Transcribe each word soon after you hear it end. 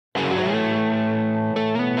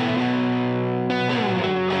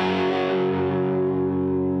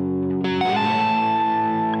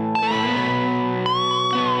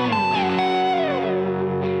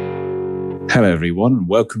Hello, everyone, and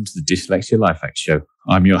welcome to the Dyslexia Life Hack Show.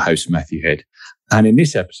 I'm your host, Matthew Head. And in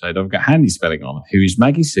this episode, I've got Handy Spelling on, who is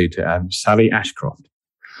Maggie Souter and Sally Ashcroft.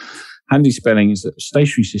 Handy Spelling is a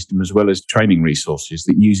stationery system as well as training resources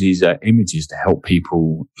that uses images to help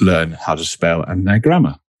people learn how to spell and their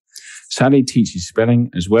grammar. Sally teaches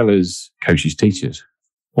spelling as well as coaches teachers,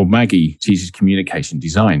 while Maggie teaches communication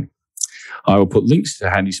design. I will put links to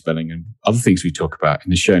Handy Spelling and other things we talk about in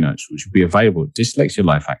the show notes, which will be available at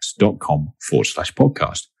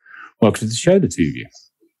dyslexialifehacks.com/podcast. Welcome to the show, the two of you.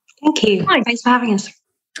 Thank you. Hi, thanks for having us.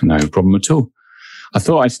 No problem at all. I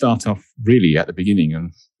thought I'd start off really at the beginning.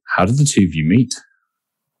 And how did the two of you meet?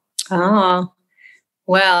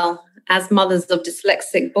 Well, as mothers of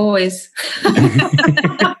dyslexic boys,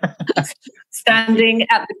 standing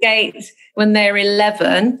at the gate when they're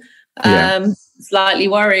 11, slightly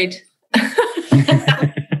worried,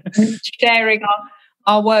 sharing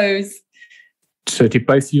our woes. So did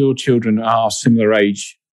both your children are similar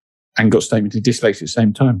age and got statement dyslexia at the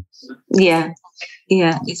same time? Yeah,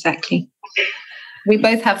 exactly. We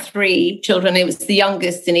both have 3 children. It was the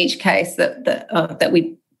youngest in each case that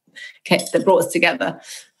brought us together.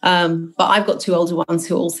 But I've got 2 older ones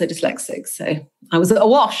who are also dyslexic. So I was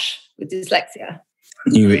awash with dyslexia.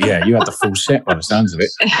 You had the full set by the sounds of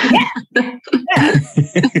it.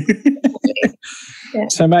 Yeah.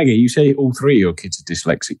 So Maggie, you say all 3 of your kids are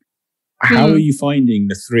dyslexic. How are you finding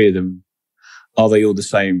the 3 of them? Are they all the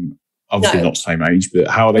same? Obviously not same age, but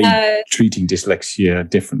how are they treating dyslexia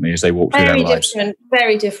differently as they walk through their lives?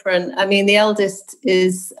 Very different. I mean, the eldest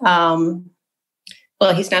is,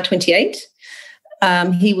 he's now 28.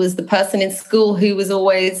 He was the person in school who was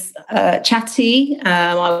always chatty.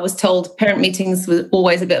 I was told parent meetings were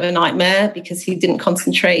always a bit of a nightmare because he didn't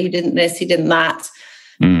concentrate, he didn't this, he didn't that.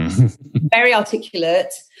 Very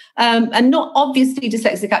articulate. And not obviously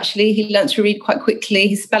dyslexic, actually. He learned to read quite quickly.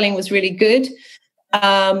 His spelling was really good.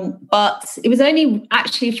 But it was only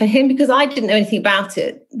actually for him because I didn't know anything about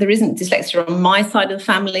it. There isn't dyslexia on my side of the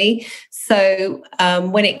family. So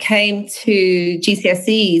when it came to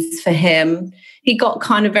GCSEs for him, he got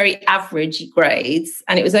kind of very average grades.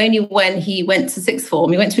 And it was only when he went to sixth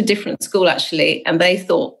form, he went to a different school actually, and they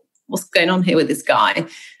thought, what's going on here with this guy?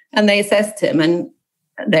 And they assessed him and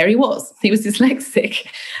there he was. He was dyslexic.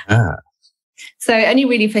 So only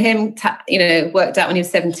really for him, worked out when he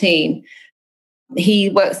was 17. He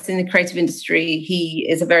works in the creative industry. He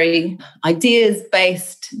is a very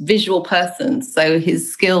ideas-based visual person. So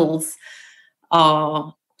his skills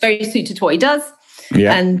are very suited to what he does.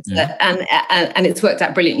 And it's worked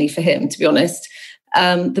out brilliantly for him, to be honest.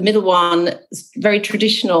 The middle one, very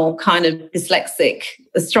traditional kind of dyslexic,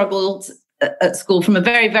 struggled at school from a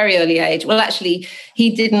very, very early age. Well, actually, he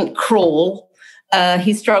didn't crawl.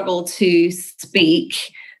 He struggled to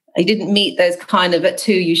speak. He didn't meet those kind of, at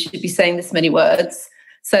 2, you should be saying this many words.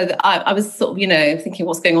 So I was sort of, thinking,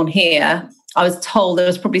 what's going on here? I was told there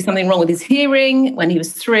was probably something wrong with his hearing when he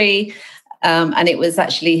was 3. And it was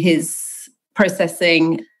actually his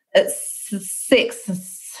processing at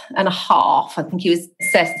 6.5. I think he was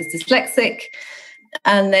assessed as dyslexic.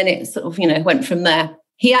 And then it sort of, went from there.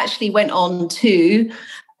 He actually went on to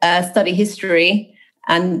study history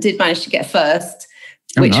and did manage to get first,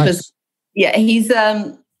 which was, he's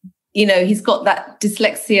got that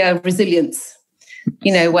dyslexia resilience,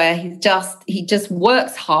 where he just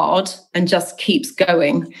works hard and just keeps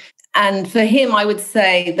going. And for him, I would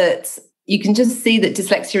say that you can just see that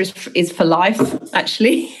dyslexia is for life,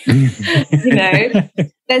 actually.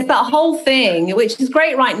 There's that whole thing, which is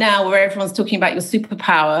great right now, where everyone's talking about your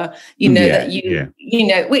superpower,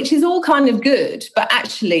 which is all kind of good. But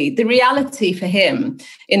actually, the reality for him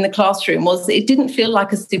in the classroom was it didn't feel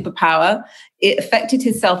like a superpower. It affected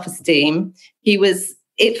his self-esteem.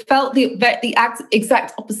 It felt the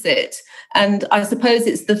exact opposite. And I suppose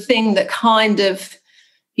it's the thing that kind of,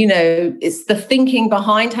 it's the thinking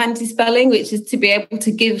behind handy spelling, which is to be able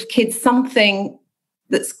to give kids something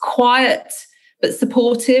that's quiet but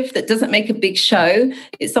supportive, that doesn't make a big show.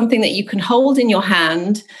 It's something that you can hold in your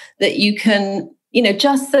hand, that you can,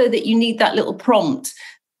 just so that you need that little prompt.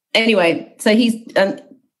 Anyway, so he's,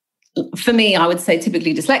 for me, I would say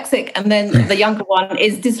typically dyslexic. And then the younger one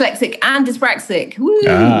is dyslexic and dyspraxic. Woo!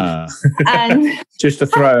 And just to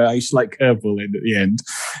throw a slight curveball in at the end.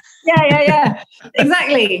 Yeah.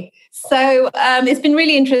 Exactly. So it's been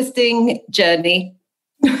really interesting journey.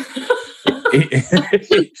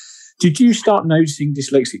 Did you start noticing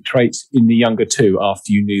dyslexic traits in the younger 2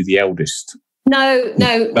 after you knew the eldest? No.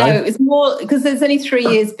 It's more because there's only 3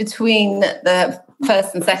 years between the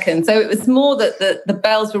first and second. So it was more that the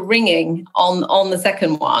bells were ringing on the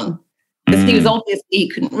second one. Because he was obviously, he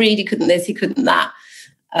couldn't read, he couldn't this, he couldn't that.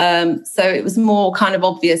 So it was more kind of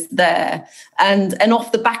obvious there. And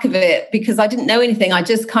off the back of it, because I didn't know anything, I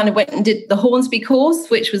just kind of went and did the Hornsby course,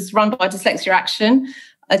 which was run by Dyslexia Action.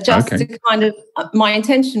 To kind of, my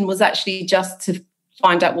intention was actually just to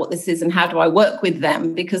find out what this is and how do I work with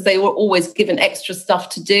them, because they were always given extra stuff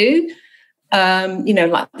to do,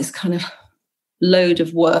 like this kind of load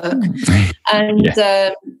of work.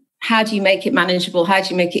 And how do you make it manageable? How do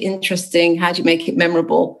you make it interesting? How do you make it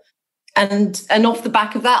memorable? And off the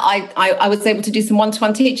back of that, I was able to do some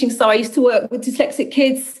one-to-one teaching. So I used to work with dyslexic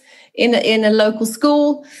kids in a local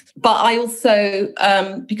school, but I also,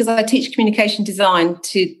 because I teach communication design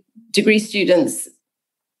to degree students,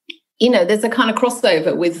 there's a kind of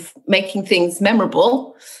crossover with making things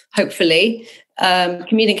memorable, hopefully,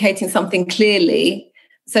 communicating something clearly.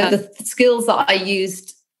 So the skills that I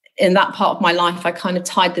used in that part of my life, I kind of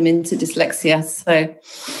tied them into dyslexia. So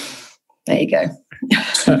there you go.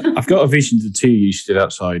 So I've got a vision of the two of you stood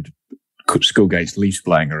outside school gates, leaves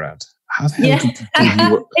blowing around. How the hell did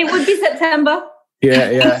you work? It would be September.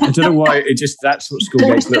 Yeah. I don't know why. That's what school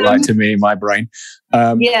gates look like to me in my brain.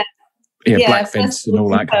 Black fence and all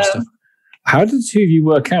that kind of stuff. How did the two of you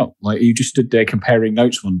work out? Like, you just stood there comparing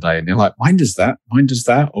notes one day and you're like, mine does that,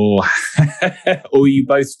 or or you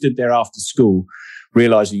both stood there after school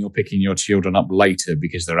realizing you're picking your children up later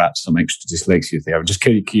because they're at some extra dyslexia thing. I'm just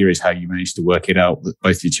curious how you managed to work it out that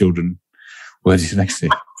both your children were dyslexic.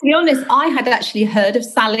 To be honest, I had actually heard of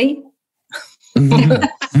Sally. You're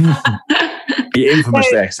infamous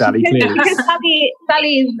there, Sally, clearly. Because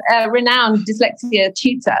Sally is a renowned dyslexia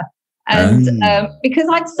tutor. And because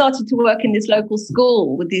I'd started to work in this local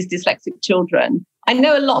school with these dyslexic children, I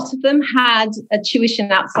know a lot of them had a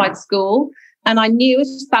tuition outside school. And I knew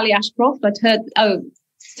Sally Ashcroft. I'd heard,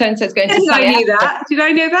 so-and-so's going to Sally Ashcroft. Did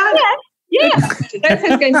I know that? Yeah.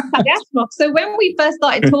 So-and-so's going to Sally Ashcroft. So when we first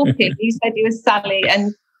started talking, you said you were Sally.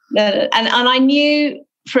 And I knew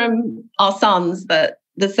from our sons that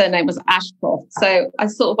the surname was Ashcroft. So I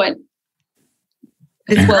sort of went,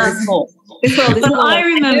 this world is small. I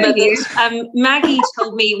remember that Maggie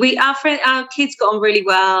told me our kids got on really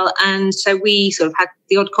well, and so we sort of had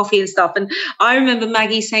the odd coffee and stuff. And I remember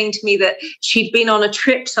Maggie saying to me that she'd been on a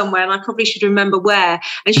trip somewhere, and I probably should remember where,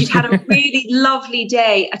 and she'd had a really lovely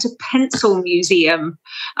day at a pencil museum.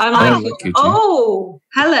 And I thought,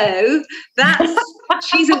 hello,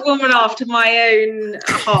 she's a woman after my own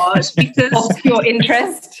heart, because of your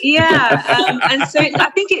interest. Yeah, and so I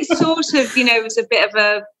think it's sort of, it was a bit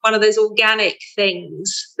of one of those organic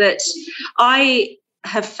things that I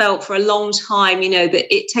have felt for a long time,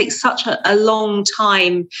 that it takes such a long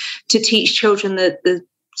time to teach children the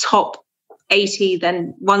top 80,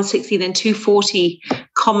 then 160, then 240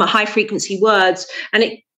 high frequency words.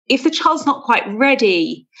 And if the child's not quite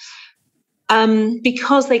ready,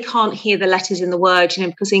 because they can't hear the letters in the word,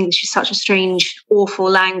 because English is such a strange, awful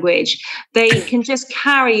language, they can just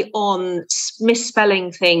carry on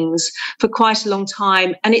misspelling things for quite a long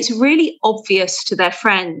time. And it's really obvious to their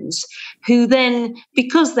friends, who then,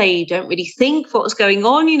 because they don't really think what's going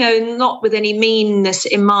on, not with any meanness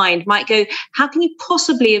in mind, might go, how can you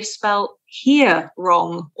possibly have spelled here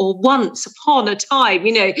wrong, or once upon a time,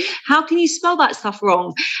 how can you spell that stuff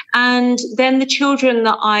wrong? And then the children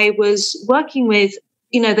that I was working with,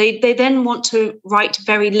 they then want to write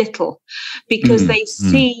very little, because they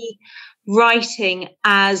see writing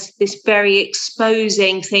as this very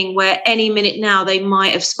exposing thing where any minute now they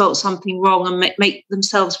might have spelt something wrong and make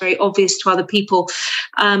themselves very obvious to other people.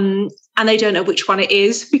 And they don't know which one it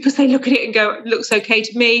is, because they look at it and go, it looks okay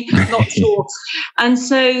to me, not sure. And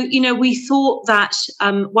so, we thought that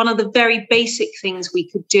one of the very basic things we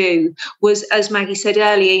could do was, as Maggie said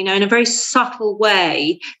earlier, in a very subtle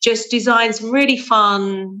way, just design some really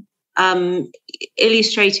fun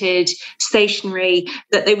illustrated stationery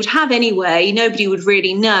that they would have anyway. Nobody would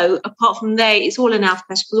really know. Apart from it's all in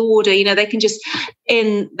alphabetical order. They can just,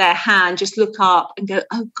 in their hand, just look up and go,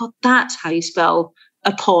 oh God, that's how you spell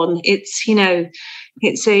upon. It's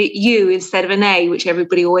it's a U instead of an A, which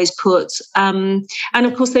everybody always puts, and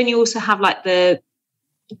of course then you also have like the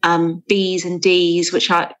B's and D's, which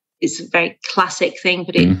is a very classic thing,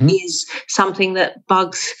 but it is something that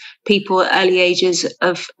bugs people at early ages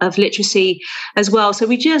of literacy as well. So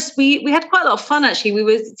we had quite a lot of fun, actually. We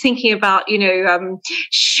were thinking about,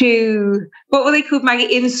 shoe, what were they called,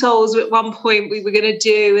 Maggie? Insoles at one point we were going to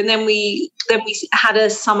do. And then we had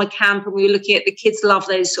a summer camp, and we were looking at, the kids love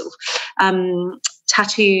those sort of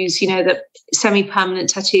tattoos, the semi-permanent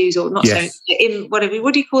tattoos, or not, yes.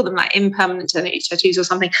 What do you call them, like impermanent tattoos or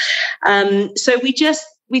something. So we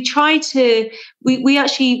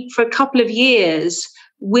actually, for a couple of years,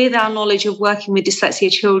 with our knowledge of working with dyslexia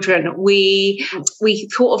children, we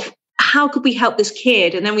thought of how could we help this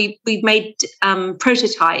kid? And then we made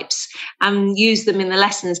prototypes and used them in the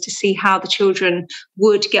lessons to see how the children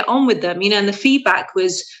would get on with them, and the feedback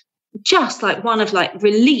was just like one of like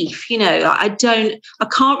relief. I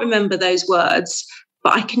can't remember those words,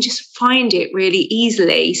 but I can just find it really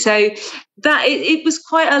easily. So that it was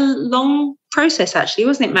quite a long process, actually,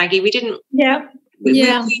 wasn't it, Maggie? We didn't. Yeah.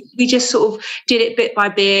 We just sort of did it bit by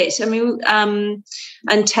bit. I mean, and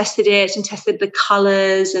tested it and tested the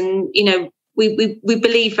colours, and we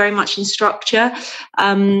believe very much in structure.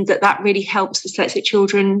 That really helps dyslexic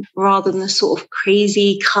children rather than the sort of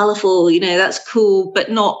crazy, colourful. That's cool,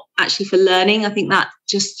 but not actually for learning. I think that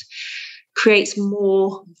just creates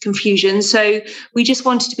more confusion. So we just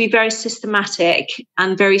wanted to be very systematic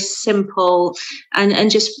and very simple,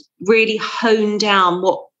 and just really hone down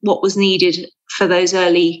what was needed for those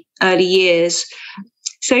early years.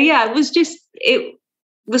 So yeah, it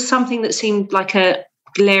was something that seemed like a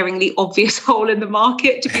glaringly obvious hole in the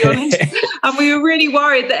market, to be honest. And we were really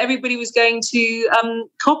worried that everybody was going to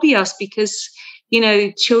copy us, because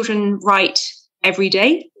children write every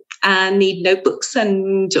day and need notebooks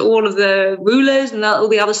and all of the rulers and all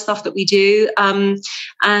the other stuff that we do. And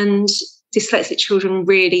dyslexic children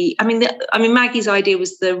really, I mean, Maggie's idea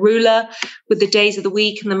was the ruler with the days of the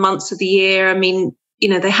week and the months of the year. I mean,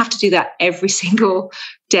 they have to do that every single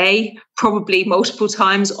day, probably multiple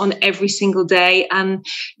times on every single day. And,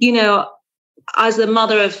 as the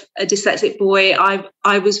mother of a dyslexic boy,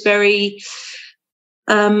 I was really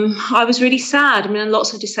sad. I mean,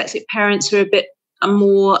 lots of dyslexic parents are a bit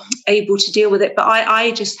more able to deal with it, but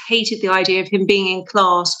I just hated the idea of him being in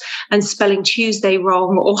class and spelling Tuesday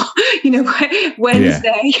wrong, or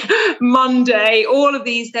Wednesday, Monday, all of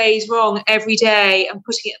these days wrong every day, and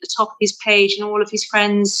putting it at the top of his page and all of his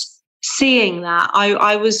friends seeing that. I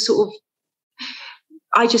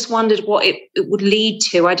just wondered what it would lead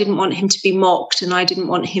to. I didn't want him to be mocked, and I didn't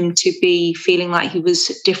want him to be feeling like he was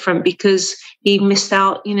different because he missed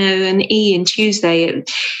out, an E in Tuesday.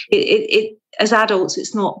 It as adults,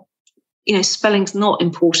 it's not, spelling's not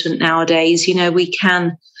important nowadays. We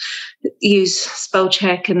can use spell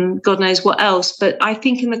check and God knows what else. But I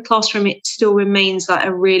think in the classroom, it still remains like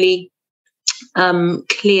a really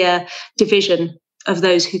clear division of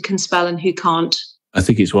those who can spell and who can't. I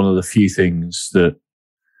think it's one of the few things that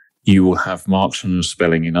you will have marks on your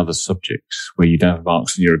spelling in other subjects where you don't have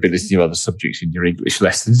marks on your ability of other subjects in your English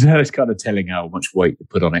lessons. It's kind of telling how much weight to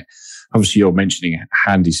put on it. Obviously, you're mentioning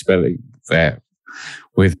handy spelling there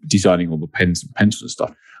with designing all the pens and pencils and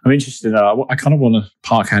stuff. I'm interested in that. I kind of want to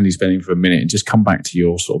park handy spelling for a minute and just come back to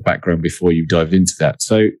your sort of background before you dived into that.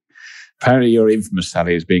 So apparently you're infamous,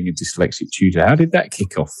 Sally, as being a dyslexic tutor. How did that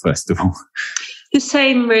kick off, first of all? The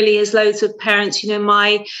same really as loads of parents.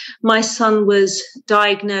 My son was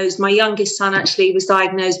diagnosed. My youngest son actually was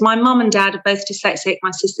diagnosed. My mum and dad are both dyslexic.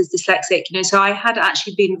 My sister's dyslexic. So I had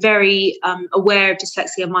actually been very aware of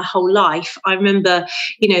dyslexia my whole life. I remember,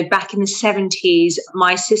 back in the 70s,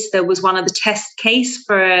 my sister was one of the test case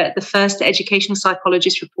for the first educational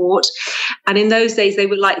psychologist report. And in those days, they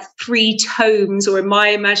were like 3 tomes, or in my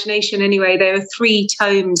imagination anyway, they were 3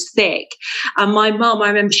 tomes thick. And my mum, I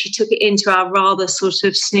remember she took it into our rather sort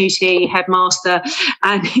of snooty headmaster,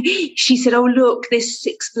 and she said, "Oh, look, this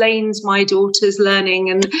explains my daughter's learning,"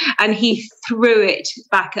 and he threw it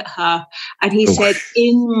back at her, and he said,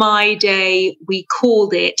 "In my day, we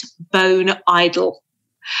called it bone idle."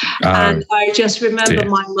 And I just remember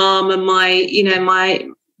my mum and my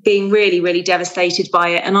being really, really devastated by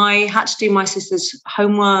it. And I had to do my sister's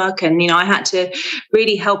homework, and, I had to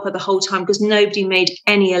really help her the whole time, because nobody made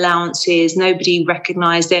any allowances. Nobody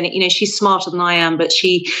recognized any, she's smarter than I am, but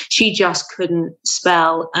she just couldn't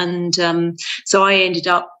spell. And so I ended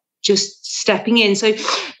up just stepping in. So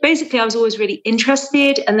basically, I was always really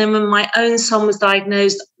interested. And then when my own son was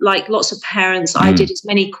diagnosed, like lots of parents, I did as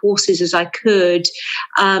many courses as I could.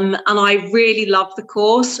 And I really loved the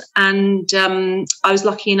course. And I was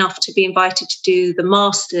lucky enough to be invited to do the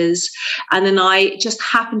masters. And then I just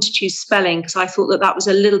happened to choose spelling because I thought that was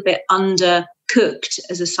a little bit undercooked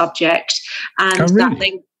as a subject. And that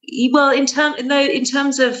thing. Well, in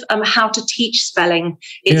terms of how to teach spelling,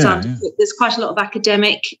 there's quite a lot of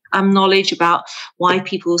academic knowledge about why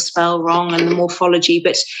people spell wrong and the morphology,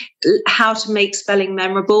 but how to make spelling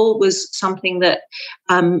memorable was something that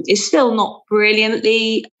is still not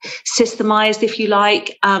brilliantly systemized, if you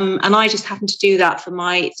like. And I just happened to do that for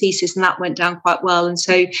my thesis, and that went down quite well. And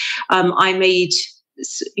so I made...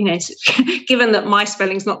 given that my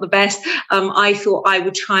spelling's not the best, I thought I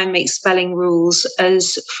would try and make spelling rules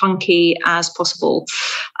as funky as possible.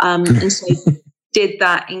 And so did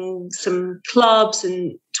that in some clubs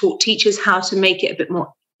and taught teachers how to make it a bit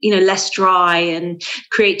more, less dry and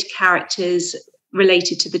create characters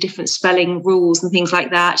related to the different spelling rules and things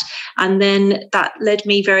like that. And then that led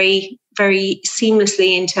me very, very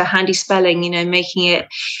seamlessly into handy spelling, making it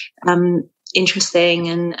interesting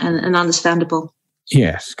and understandable.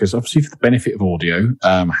 Yes, because obviously for the benefit of audio,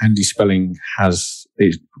 handy spelling is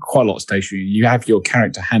quite a lot of stationery. You have your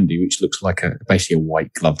character Handy, which looks like basically a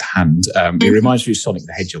white gloved hand. It reminds me of Sonic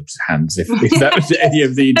the Hedgehog's hands, if that was any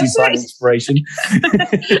of the design inspiration. You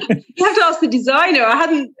have to ask the designer.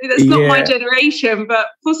 That's not my generation, but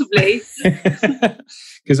possibly.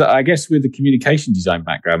 Because I guess with the communication design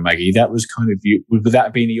background, Maggie, that was kind of would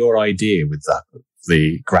that been your idea with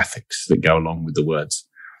the graphics that go along with the words?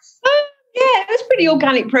 Yeah, it was a pretty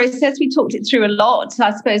organic process. We talked it through a lot.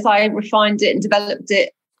 I suppose I refined it and developed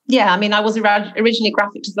it. Yeah, I mean, I was originally a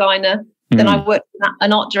graphic designer. Then I worked as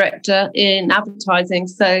an art director in advertising.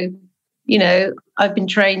 So, I've been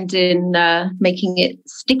trained in making it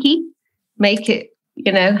sticky, make it,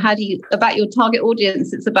 about your target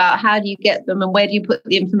audience. It's about how do you get them and where do you put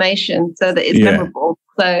the information so that it's memorable.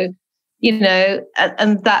 So,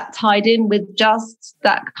 and that tied in with just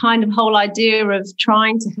that kind of whole idea of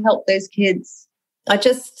trying to help those kids. I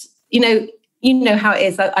just, you know how it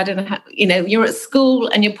is. I don't know how, you're at school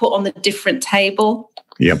and you're put on the different table.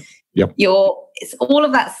 Yep. It's all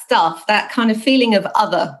of that stuff, that kind of feeling of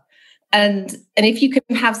other. And if you can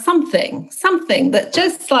have something that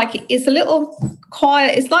just like is a little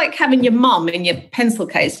quiet, it's like having your mum in your pencil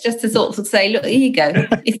case just to sort of say, look, here you go.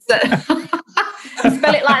 It's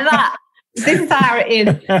spell it like that. This is how it is.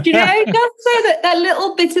 Just so that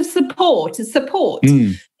little bit of support, and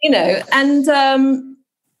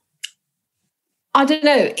I don't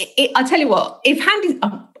know. I tell you what, if handy,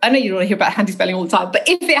 I know you don't want to hear about handy spelling all the time, but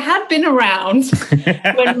if it had been around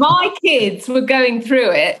when my kids were going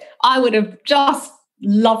through it, I would have just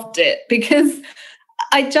loved it because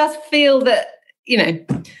I just feel that,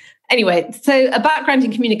 anyway, so a background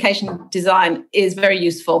in communication design is very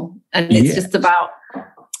useful, and it's just about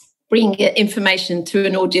bringing information to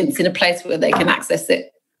an audience in a place where they can access it.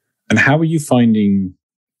 And how are you finding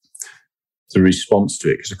the response to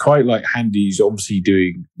it? Because I quite like Handy's obviously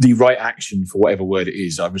doing the right action for whatever word it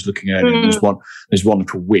is. I was looking at it, and there's one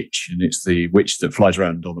called witch, and it's the witch that flies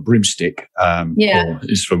around on a broomstick.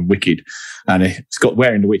 It's from Wicked, and it's got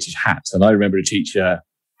wearing the witch's hat. And I remember a teacher,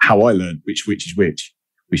 how I learned which witch is which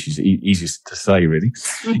is easiest to say really,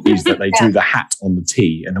 is that they drew the hat on the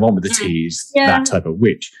T, and the one with the T is that type of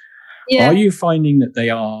witch. Yeah. Are you finding that they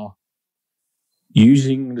are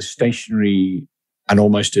using the stationery and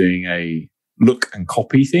almost doing a look and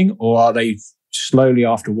copy thing, or are they slowly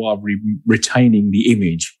after a while retaining the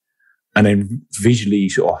image and then visually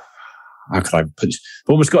sort of, how could I put this?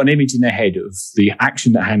 They've almost got an image in their head of the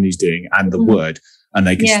action that Handy's doing and the word, and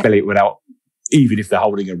they can spell it without, even if they're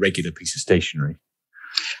holding a regular piece of stationery.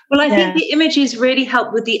 Well, I think the images really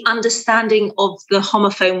help with the understanding of the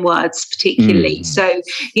homophone words particularly. So,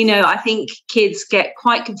 I think kids get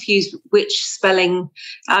quite confused which spelling.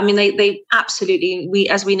 I mean, they absolutely,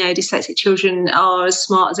 as we know, dyslexic children are as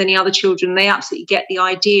smart as any other children. They absolutely get the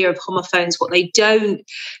idea of homophones. What they don't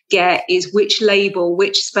get is which label,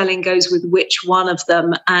 which spelling goes with which one of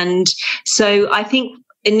them. And so I think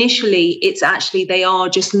initially it's actually they are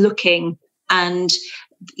just looking, and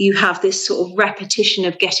you have this sort of repetition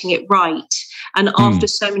of getting it right. And after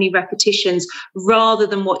so many repetitions, rather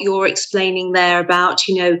than what you're explaining there about,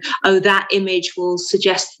 that image will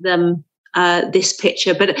suggest to them this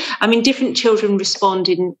picture. But I mean, different children respond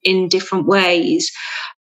in different ways.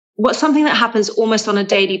 Something that happens almost on a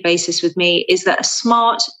daily basis with me is that a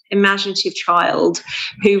smart, imaginative child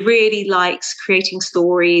who really likes creating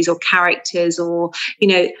stories or characters, or,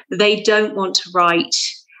 they don't want to write.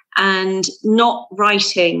 And not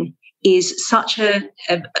writing is such it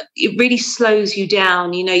really slows you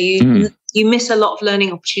down. You miss a lot of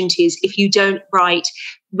learning opportunities if you don't write,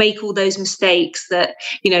 make all those mistakes that,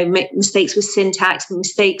 make mistakes with syntax,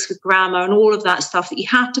 mistakes with grammar and all of that stuff, that you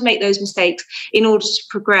have to make those mistakes in order to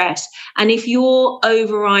progress. And if your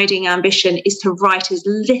overriding ambition is to write as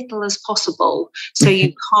little as possible so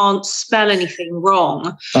you can't spell anything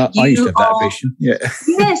wrong. I used to have that ambition. Yeah.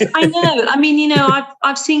 Yes, I know. I mean,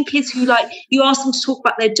 I've seen kids who you ask them to talk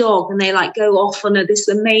about their dog and they go off on this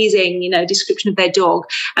amazing, description of their dog.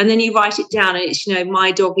 And then you write it down and it's,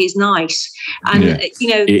 my dog is nice. And,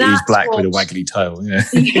 it is black with a waggly tail. Yeah.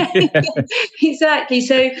 Exactly.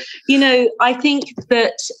 So, I think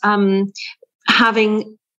that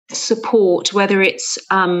having support, whether it's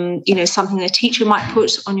something a teacher might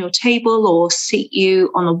put on your table or seat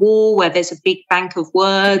you on a wall where there's a big bank of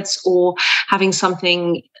words, or having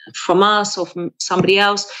something from us or from somebody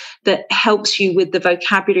else that helps you with the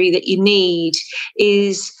vocabulary that you need,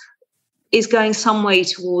 is going some way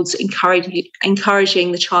towards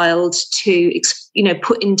encouraging the child to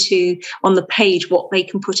put into on the page what they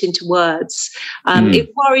can put into words. It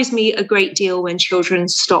worries me a great deal when children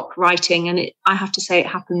stop writing, and I have to say it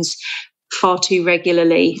happens far too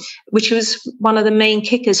regularly, which was one of the main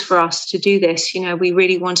kickers for us to do this. We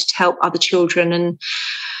really wanted to help other children and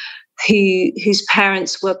whose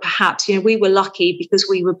parents were perhaps, we were lucky because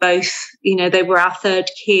we were both, they were our third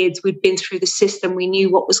kids. We'd been through the system. We knew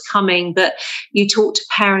what was coming. But you talk to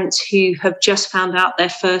parents who have just found out their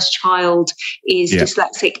first child is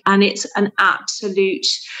dyslexic, and it's an absolute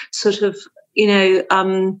sort of,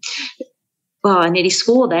 well, I nearly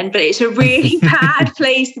swore then, but it's a really bad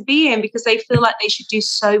place to be in, because they feel like they should do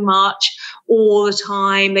so much all the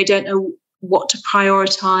time. They don't know what to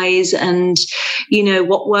prioritize, and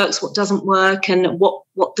what works, what doesn't work, and what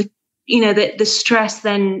the stress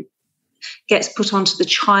then gets put onto the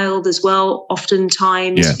child as well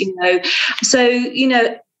oftentimes. So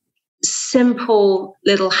simple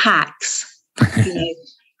little hacks,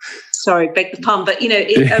 sorry, beg the pun, but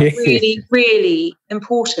are really, really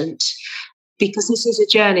important, because this is a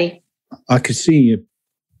journey. I could see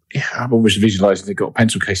I'm always visualising they've got a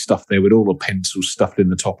pencil case stuffed there with all the pencils stuffed in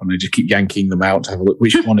the top, and they just keep yanking them out to have a look.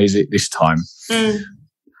 Which one is it this time?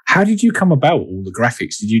 How did you come about all the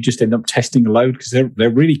graphics? Did you just end up testing a load? Because they're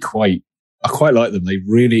really I quite like them. They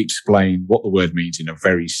really explain what the word means in a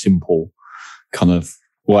very simple kind of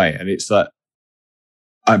way. And it's that,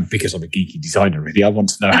 because I'm a geeky designer, really, I want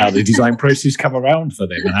to know how the design process come around for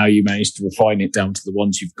them and how you managed to refine it down to the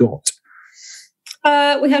ones you've got.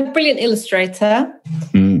 We have a brilliant illustrator,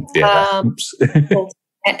 called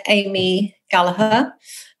Amy Gallagher,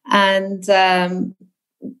 and I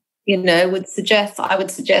would suggest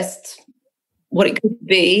what it could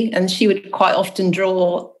be, and she would quite often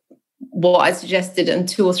draw what I suggested and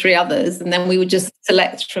 2 or 3 others, and then we would just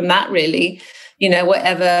select from that, really,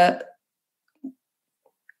 whatever.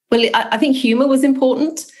 Well, I think humour was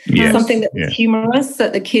important. Something that was humorous,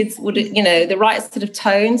 that the kids would, the right sort of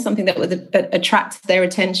tone, something that would attract their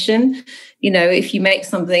attention. If you make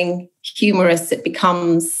something humorous, it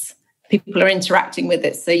becomes, people are interacting with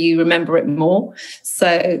it, so you remember it more.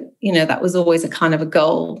 So, that was always a kind of a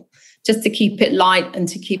goal, just to keep it light and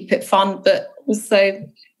to keep it fun, but also,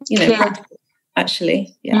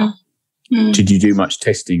 actually, Did you do much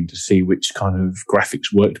testing to see which kind of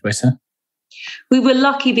graphics worked better? We were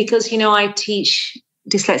lucky because, I teach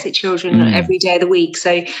dyslexic children every day of the week.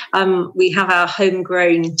 So we have our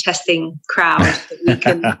homegrown testing crowd that we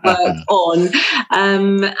can work on.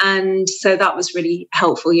 And so that was really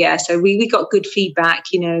helpful. Yeah. So we got good feedback,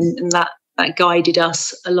 and that guided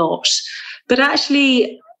us a lot. But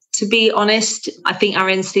actually, to be honest, I think our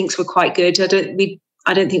instincts were quite good.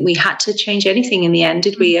 I don't think we had to change anything in the end,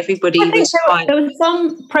 did we? Everybody was fine. There was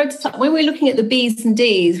some prototype. When we were looking at the B's and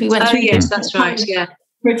D's, we went through. Yes, that's right. Yeah,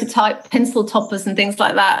 prototype pencil toppers and things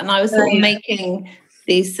like that. And I was sort of making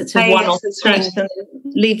these sort of one-off things and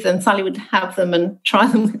leave them. Sally would have them and try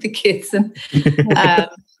them with the kids. And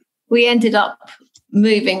we ended up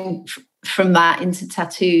moving from that into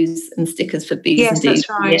tattoos and stickers for B's and D's. Yes,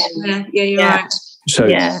 that's right. Yeah, you're right. So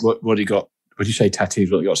what do you got? What do you say,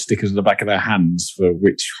 tattoos? What, you got stickers on the back of their hands for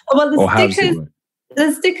which? Well,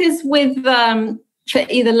 the stickers with for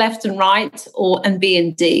either left and right and B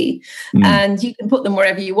and D, and you can put them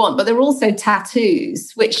wherever you want. But there are also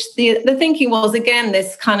tattoos, which the thinking was, again,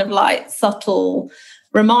 this kind of like subtle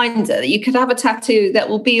reminder that you could have a tattoo that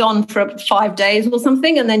will be on for 5 days or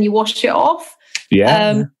something, and then you wash it off.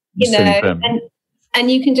 Yeah, and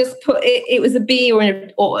you can just put it. It was a B or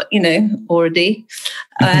a D,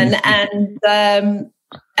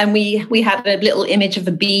 and we had a little image of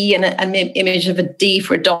a bee and an image of a D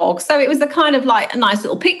for a dog. So it was a kind of like a nice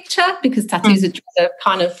little picture, because tattoos are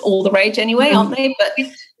kind of all the rage anyway, aren't they? But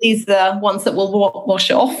these are the ones that will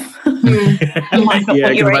wash off. Like a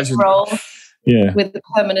 4-year-old with a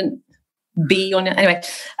permanent B on it. Anyway,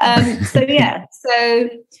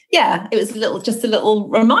 it was just a little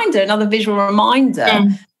reminder, another visual reminder.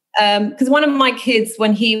 Because one of my kids,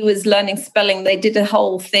 when he was learning spelling, they did a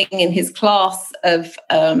whole thing in his class of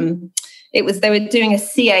they were doing a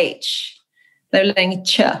CH, they were learning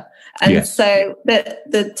ch. And so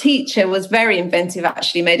the teacher was very inventive,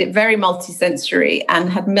 actually made it very multisensory, and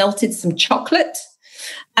had melted some chocolate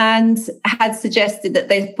and had suggested that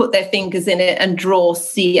they put their fingers in it and draw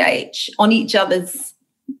CH on each other's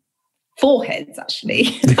 4 heads, actually.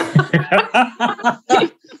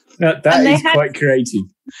 that is quite creative.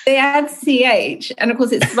 They had CH, and of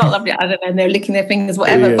course it's not lovely. I don't know, and they're licking their fingers,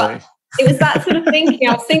 whatever. Yeah. But it was that sort of thinking.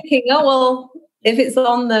 I was thinking, oh, well, if it's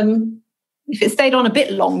on them, if it stayed on a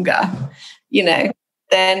bit longer,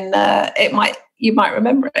 then you might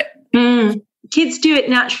remember it. Kids do it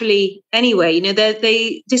naturally anyway.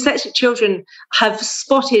 Dyslexic children have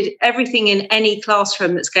spotted everything in any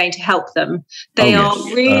classroom that's going to help them. They are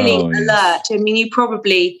really alert. I mean, you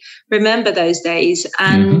probably remember those days.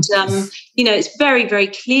 And, it's very, very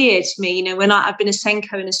clear to me, when I've been a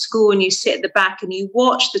Senko in a school and you sit at the back and you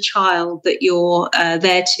watch the child that you're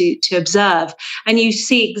there to observe, and you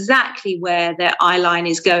see exactly where their eye line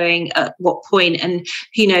is going at what point, and,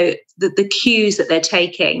 the cues that they're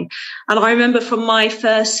taking. And I remember from my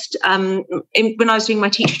first, when I was doing my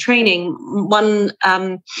teacher training, my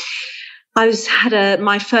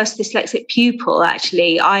first dyslexic pupil,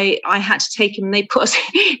 actually. I had to take him, and they put us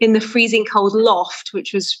in the freezing cold loft,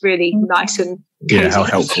 which was really nice and cozy. Yeah, how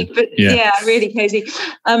helpful. But, really cozy.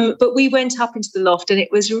 But we went up into the loft, and it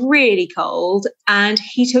was really cold, and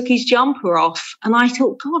he took his jumper off. And I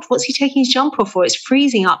thought, God, what's he taking his jumper off for? It's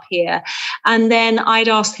freezing up here. And then I'd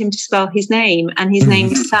asked him to spell his name, and his name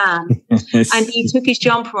was Sam. And he took his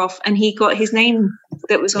jumper off, and he got his name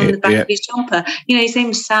that was on the back of his jumper. His name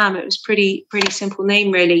was Sam. It was pretty simple name,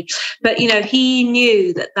 really. But, he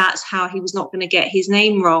knew that that's how he was not going to get his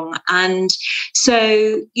name wrong. And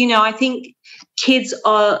so, I think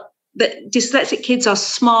dyslexic kids are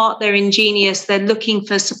smart, they're ingenious, they're looking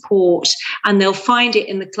for support, and they'll find it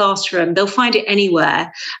in the classroom. They'll find it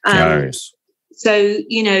anywhere. So,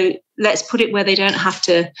 let's put it where they don't have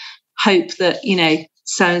to hope that,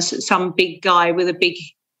 some big guy with a big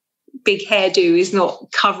hairdo is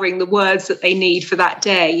not covering the words that they need for that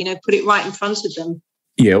day. Put it right in front of them.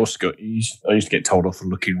 Yeah, also I used to get told off for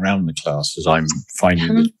looking around the class as I'm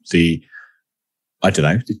finding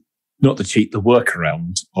not the cheat, the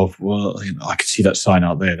workaround of, I can see that sign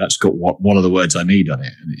out there. That's got one of the words I need on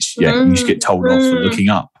it. And it's, you just get told off for looking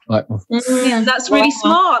up. That's really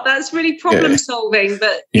smart. That's really problem solving.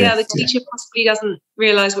 But the teacher possibly doesn't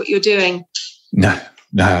realise what you're doing. No,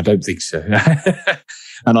 I don't think so.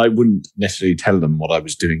 And I wouldn't necessarily tell them what I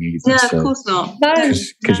was doing either. No, of course not.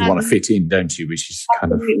 Because you want to fit in, don't you? Which is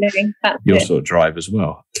kind of your sort of drive as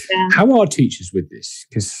well. Yeah. How are teachers with this?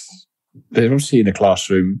 Because they're obviously in a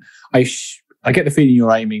classroom. I get the feeling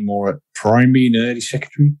you're aiming more at primary and early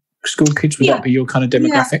secondary school kids. Would that be your kind of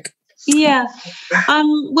demographic? Yeah.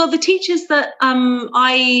 Well, the teachers that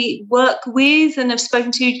I work with and have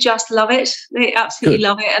spoken to just love it. They absolutely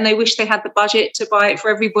love it, and they wish they had the budget to buy it for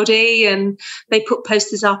everybody. And they put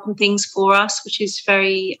posters up and things for us, which is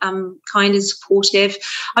very kind and supportive.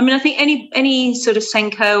 I mean, I think any sort of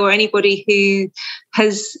Senko or anybody who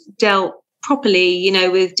has dealt properly,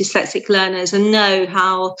 with dyslexic learners and know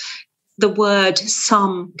how the word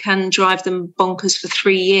some can drive them bonkers for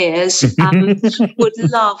 3 years, would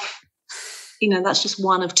love, that's just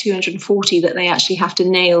one of 240 that they actually have to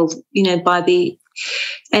nail, by the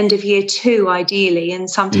end of year 2, ideally, and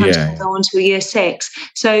sometimes go on to year 6.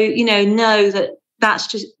 So, know that that's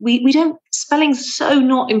just, we don't, spelling's so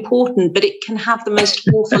not important, but it can have the most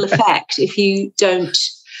awful effect if you don't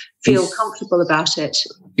feel comfortable about it.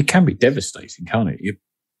 It can be devastating, can't it? You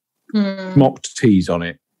mocked T's on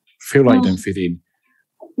it, feel like you don't fit in.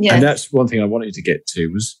 Yeah. And that's one thing I wanted to get to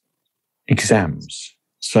was exams.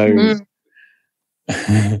 So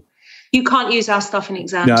you can't use our stuff in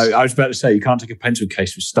exams. No, I was about to say you can't take a pencil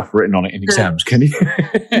case with stuff written on it in exams, can you?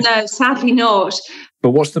 No, sadly not.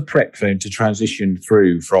 But what's the prep for them to transition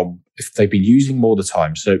through from, if they've been using more of the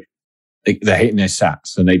time, so they're hitting their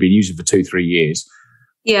SATs and they've been using for 2-3 years.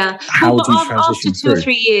 Yeah. How do you transition after 2 or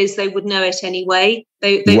 3 years, they would know it anyway.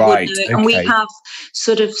 They would know it. Okay. And we have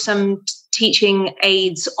sort of some teaching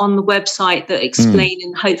aids on the website that explain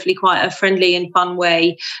in hopefully quite a friendly and fun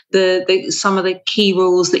way some of the key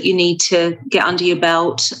rules that you need to get under your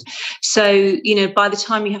belt. So, by the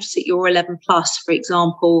time you have to sit your 11 plus, for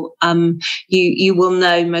example, you will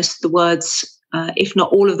know most of the words, if not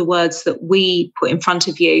all of the words that we put in front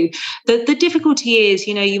of you. The difficulty is,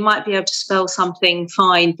 you might be able to spell something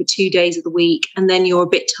fine for 2 days of the week, and then you're a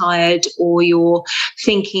bit tired, or you're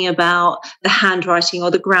thinking about the handwriting or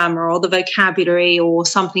the grammar or the vocabulary or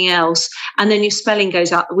something else, and then your spelling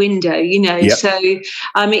goes out the window, Yep. So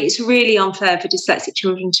it's really unfair for dyslexic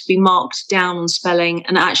children to be marked down on spelling.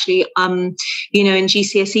 And actually, in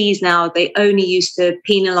GCSEs now, they only used to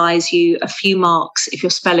penalise you a few marks if your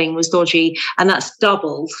spelling was dodgy. And that's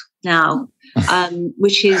doubled now,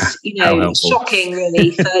 which is, shocking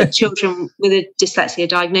really for children with a dyslexia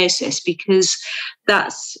diagnosis, because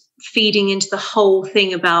that's feeding into the whole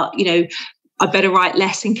thing about, I better write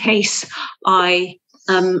less in case I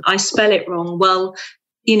spell it wrong. Well,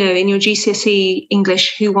 in your GCSE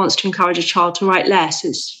English, who wants to encourage a child to write less?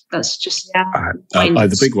 That's just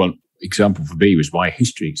the big one example for me was my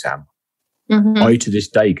history exam. Mm-hmm. I, to this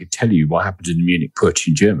day, could tell you what happened in the Munich Putsch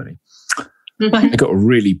in Germany. Mm-hmm. I got a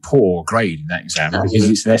really poor grade in that exam because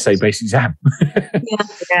it's an essay-based exam.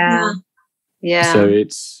 Yeah. So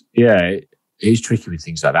it is tricky with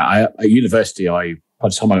things like that. At university, by the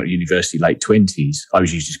time I got to university, late 20s, I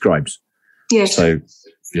was using scribes. Yes. So,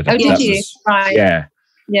 did you? Right.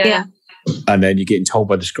 Yeah. And then you're getting told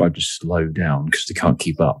by the scribe to slow down because they can't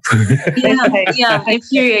keep up.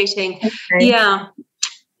 Infuriating. Okay. Yeah.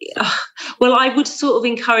 Well, I would sort of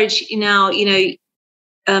encourage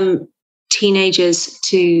teenagers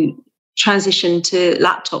to transition to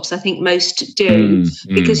laptops. I think most do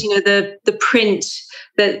because the print,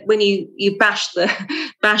 that when you bash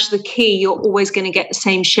the key, you're always going to get the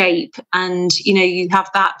same shape, and you have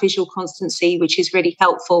that visual constancy, which is really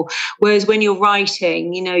helpful. Whereas when you're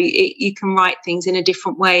writing, you can write things in a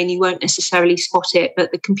different way and you won't necessarily spot it,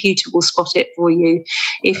 but the computer will spot it for you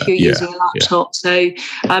if you're using a laptop. So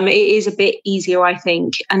it is a bit easier, I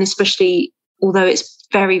think, and especially although it's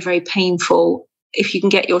very, very painful, if you can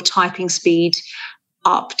get your typing speed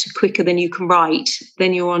up to quicker than you can write,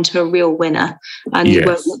 then you're onto a real winner and you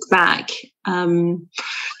won't look back. I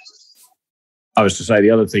was to say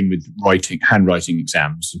the other thing with handwriting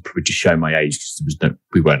exams, would just show my age because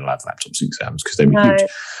we weren't allowed laptops in exams because they were huge.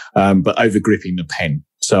 But over gripping the pen,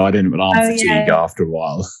 so I didn't have arm fatigue after a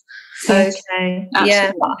while. Okay,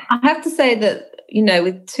 I have to say that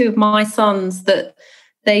with two of my sons that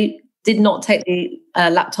they did not take the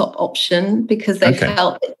laptop option because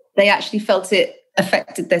they actually felt it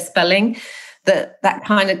affected their spelling. That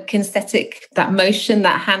kind of kinesthetic, that motion,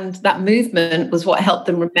 that hand, that movement was what helped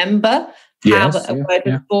them remember how a word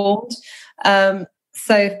was formed.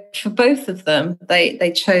 So for both of them,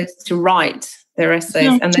 they chose to write their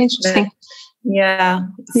essays. And interesting.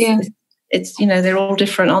 It's they're all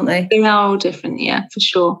different, aren't they? They are all different, for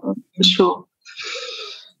sure.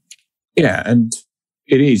 Yeah, and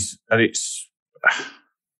it is, and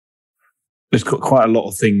there's got quite a lot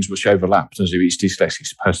of things which overlap. As each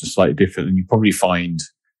dyslexic person is slightly different, and you probably find,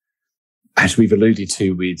 as we've alluded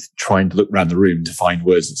to, with trying to look around the room to find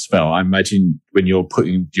words that spell. I imagine when you're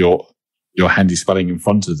putting your handy spelling in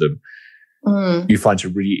front of them, you find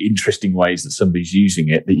some really interesting ways that somebody's using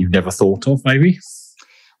it that you've never thought of, maybe.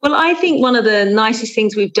 Well, I think one of the nicest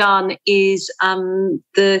things we've done is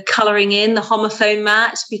the colouring in, the homophone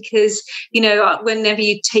mat, because, whenever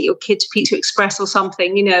you take your kid to Pizza Express or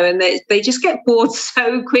something, and they just get bored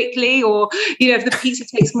so quickly, or, if the pizza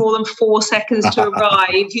takes more than 4 seconds to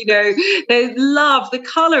arrive, they love the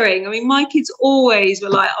colouring. I mean, my kids always were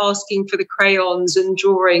like asking for the crayons and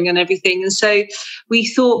drawing and everything. And so we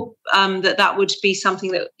thought that would be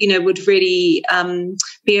something that, would really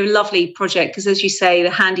be a lovely project, because as you say, the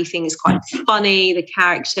handy thing is quite funny, the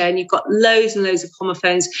character, and you've got loads and loads of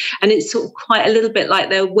homophones, and it's sort of quite a little bit like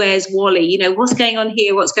the Where's Wally, what's going on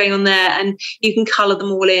here, what's going on there, and you can colour them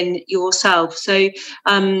all in yourself. So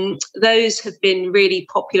those have been really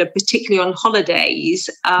popular, particularly on holidays.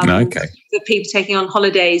 For people taking on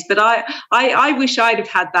holidays. But I wish I'd have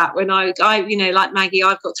had that when I like Maggie,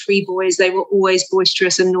 I've got 3 boys. They were always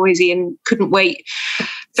boisterous and noisy and couldn't wait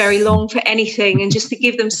very long for anything, and just to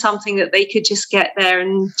give them something that they could just get there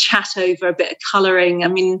and chat over a bit of colouring. I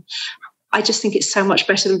mean, I just think it's so much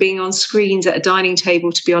better than being on screens at a dining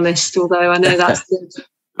table, to be honest, although I know that's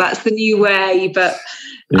the new way. But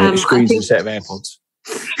screens and a set of AirPods.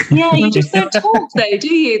 Yeah, you just don't talk though,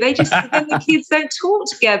 do you? Then the kids don't talk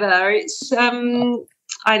together. It's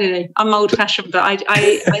I don't know. I'm old fashioned, but I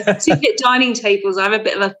think at dining tables I have a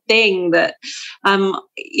bit of a thing that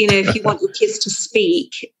if you want your kids to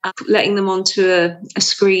speak, letting them onto a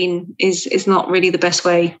screen is not really the best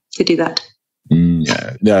way to do that.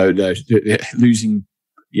 No. Losing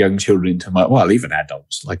young children into even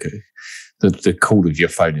adults, like the call of your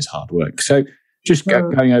phone is hard work. So just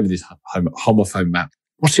going over this homophone map,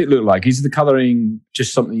 what's it look like? Is the colouring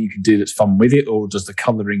just something you can do that's fun with it, or does the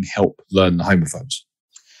colouring help learn the homophones?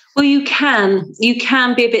 Well, you can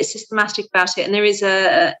be a bit systematic about it, and there is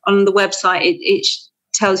on the website it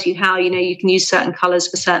tells you how you can use certain colours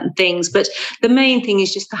for certain things. But the main thing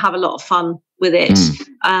is just to have a lot of fun with it.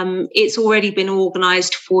 It's already been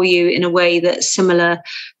organised for you in a way that similar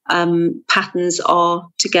patterns are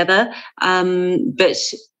together, but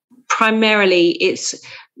primarily it's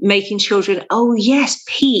making children, oh yes,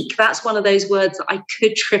 peak. That's one of those words that I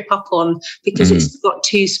could trip up on because it's got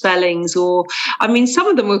two spellings. Or, I mean, some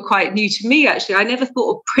of them were quite new to me, actually. I never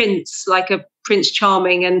thought of Prince, like a Prince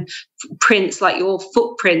Charming, and Prince, like your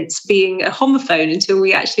footprints, being a homophone until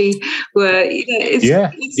we actually were, you know,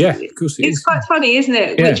 of course it it's is. quite funny, isn't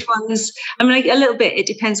it? Yeah. Which ones, I mean, like, a little bit, it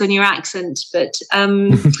depends on your accent, but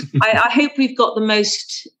I hope we've got the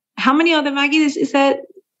most. How many are there, Maggie? Is there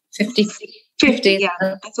 50. 50, yeah.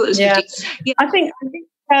 I thought it was 50. Yeah. I think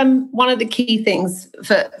one of the key things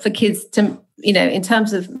for kids to, you know, in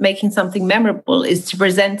terms of making something memorable, is to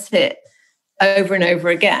present it over and over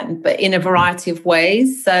again, but in a variety of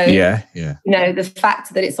ways. So, you know, the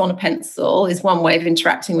fact that it's on a pencil is one way of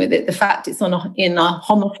interacting with it. The fact it's in a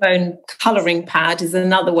homophone colouring pad is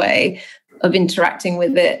another way of interacting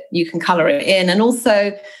with it. You can colour it in. And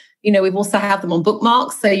also, you know, we've also have them on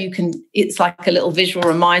bookmarks, so you can. It's like a little visual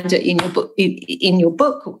reminder in your book. In your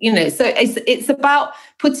book, you know. So it's about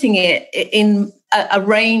putting it in a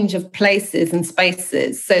range of places and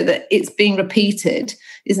spaces so that it's being repeated,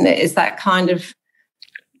 isn't it? It's that kind of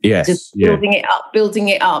just building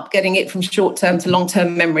it up, getting it from short-term to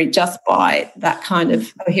long-term memory just by that kind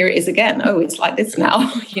of, oh, here it is again. Oh, it's like this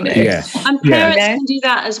now, you know. And parents can do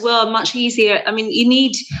that as well, much easier. I mean, you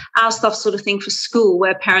need our stuff sort of thing for school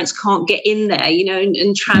where parents can't get in there, you know,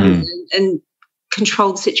 and try and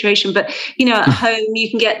control the situation. But, you know, at home, you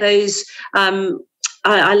can get those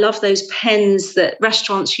I love those pens that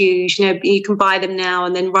restaurants use. You know, you can buy them now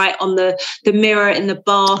and then write on the mirror in the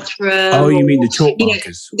bathroom. Oh, you mean the chalk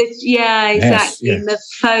markers? Exactly. Yes. And the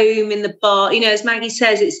foam in the bar. You know, as Maggie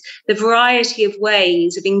says, it's the variety of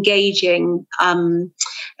ways of engaging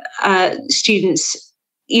students.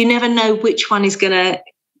 You never know which one is going to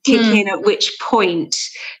kick in at which point.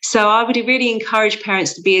 So I would really encourage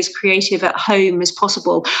parents to be as creative at home as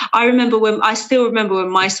possible. I still remember when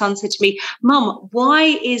my son said to me, Mum, why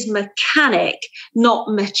is mechanic not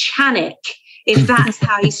mechanic, if that's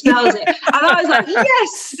how he spells it? And I was like,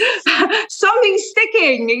 yes, something's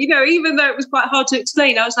sticking, you know, even though it was quite hard to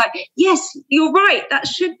explain. I was like, yes, you're right, that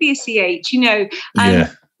should be a CH, you know.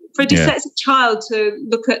 For a dyslexic child to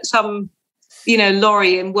look at some, you know,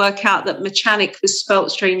 lorry and work out that mechanic was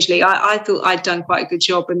spelt strangely, I thought I'd done quite a good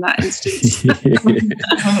job in that instance.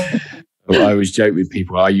 Well, I always joke with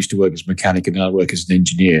people, I used to work as a mechanic and now I work as an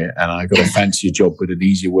engineer, and I got a fancier job with an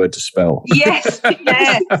easier word to spell. Yes,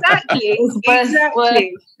 exactly.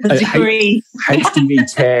 The degree.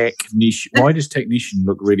 HDV technician. Why does technician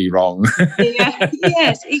look really wrong?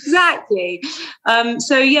 Yes, exactly.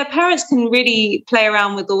 So yeah, parents can really play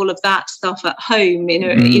around with all of that stuff at home, you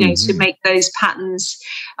know, to make those patterns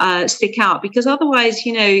stick out. Because otherwise,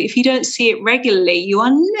 you know, if you don't see it regularly, you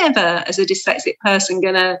are never, as a dyslexic person,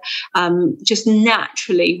 going to just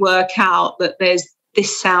naturally work out that there's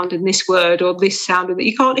this sound in this word or this sound and that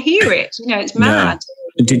you can't hear it. You know, it's mad.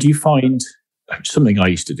 No. Did you find something I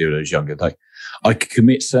used to do when I was younger? Like, I could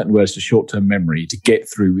commit certain words to short-term memory to get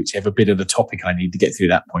through whichever bit of the topic I need to get through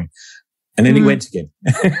that point. And then it went again.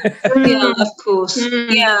 Yeah, of course.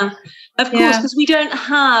 Yeah, of course, because we don't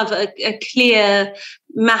have a clear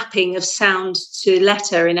mapping of sound to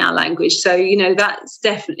letter in our language. So, you know, that's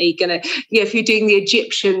definitely going to, if you're doing the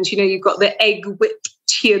Egyptians, you know, you've got the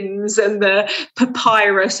Egyptians and the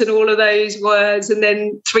papyrus and all of those words. And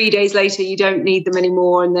then 3 days later, you don't need them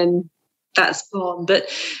anymore. And then that's gone. But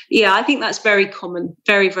yeah, I think that's very common,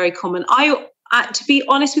 very, very common. To be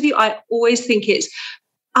honest with you, I always think it's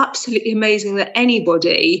absolutely amazing that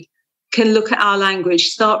anybody can look at our language,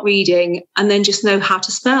 start reading, and then just know how to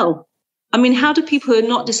spell. I mean, how do people who are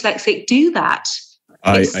not dyslexic do that?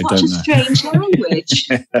 It's such a strange language,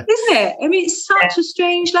 isn't it? I mean, it's such a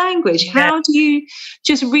strange language. How do you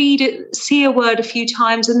just read it, see a word a few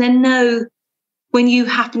times, and then know when you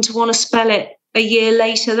happen to want to spell it a year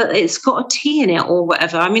later that it's got a T in it or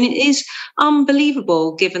whatever? I mean, it is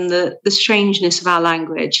unbelievable given the strangeness of our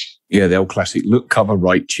language. Yeah, the old classic, look, cover,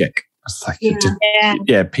 write, check. Like,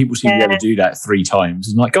 people seem to be able to do that 3 times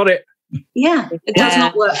and like, got it. Yeah, it does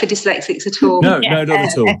not work for dyslexics at all. No, not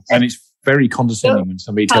at all. And it's very condescending when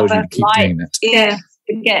somebody tells you to keep doing that.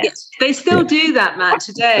 Yeah. They still do that, Matt,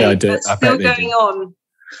 today. Yeah, I do. That's still going on.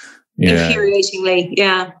 Infuriatingly,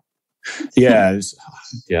 Yeah,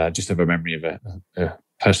 I just have a memory of a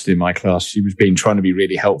person in my class. She was trying to be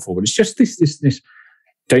really helpful, but it's just this.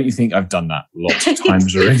 Don't you think I've done that lots of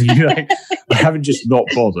times already? Like, I haven't just not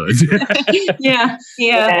bothered. Yeah,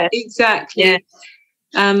 exactly.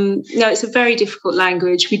 No, it's a very difficult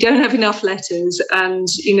language. We don't have enough letters, and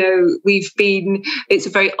it's a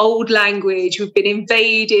very old language. We've been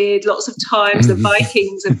invaded lots of times. The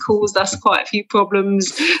Vikings have caused us quite a few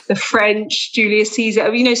problems. The French, Julius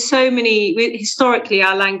Caesar. So many. Historically,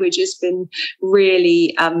 our language has been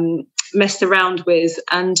really messed around with,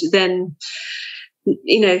 and then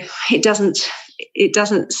it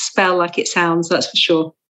doesn't spell like it sounds. That's for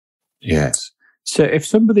sure. Yes. So if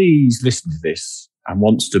somebody's listening to this and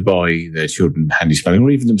wants to buy their children handy spelling,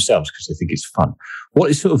 or even themselves because they think it's fun, what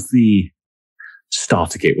is sort of the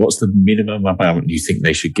starter kit? What's the minimum amount you think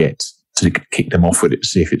they should get to kick them off with it to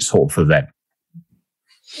see if it's sort of for them?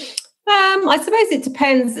 I suppose it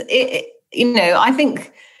depends. I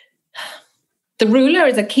think the ruler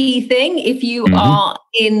is a key thing. If you are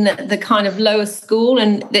in the kind of lower school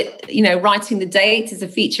and writing the date is a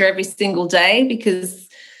feature every single day because,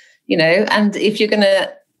 and if you're going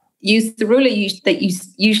to use the ruler, you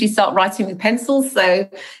usually start writing with pencils. So,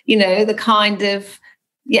 the kind of,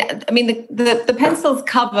 the pencils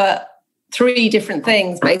cover three different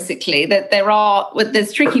things, basically. That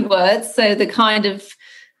there's tricky words. So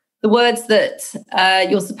the words that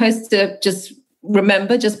you're supposed to just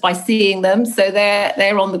remember just by seeing them. So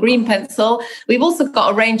they're on the green pencil. We've also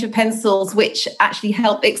got a range of pencils which actually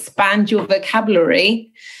help expand your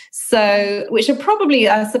vocabulary. So, which are probably,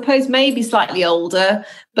 I suppose, maybe slightly older.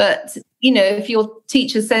 But, if your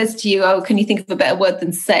teacher says to you, oh, can you think of a better word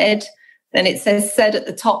than said? Then it says said at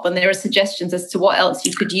the top, and there are suggestions as to what else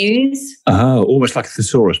you could use. Oh, almost like a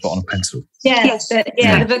thesaurus, but on a pencil. Yes.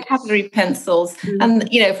 The vocabulary pencils. And,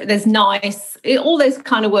 there's nice, all those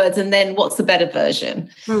kind of words. And then what's the better version?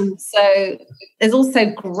 So there's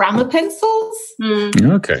also grammar pencils.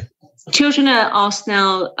 Okay. Children are asked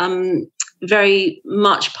now, very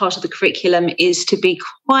much part of the curriculum is to be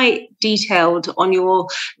quite detailed on your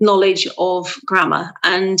knowledge of grammar.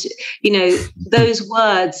 And, those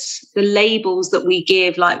words, the labels that we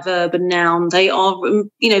give like verb and noun, they are,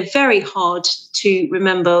 very hard to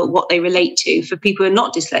remember what they relate to for people who are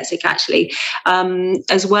not dyslexic, actually,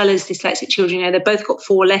 as well as dyslexic children. They've both got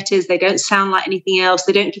four letters. They don't sound like anything else.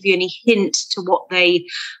 They don't give you any hint to what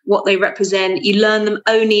they represent. You learn them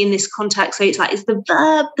only in this context. So it's like, is the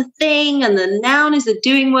verb the thing and the noun is the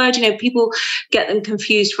doing word? People get them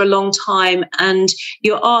confused for a long time, and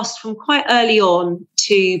you're asked from quite early on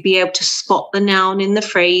to be able to spot the noun in the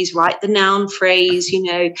phrase, write the noun phrase,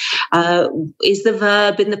 is the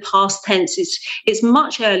verb in the past tense. It's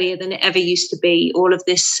much earlier than it ever used to be, all of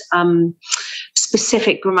this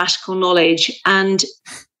specific grammatical knowledge. And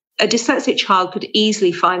a dyslexic child could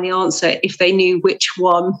easily find the answer if they knew which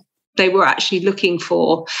one they were actually looking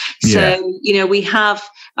for. Yeah. So, we have,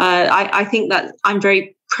 I think that I'm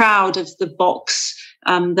very proud of the box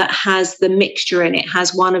that has the mixture in it.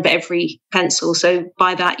 Has one of every pencil. So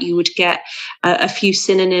by that you would get a few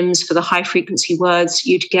synonyms for the high frequency words.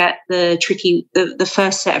 You'd get the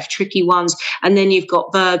first set of tricky ones, and then you've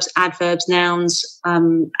got verbs, adverbs, nouns,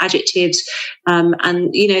 adjectives, and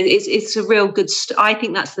it's a real good. I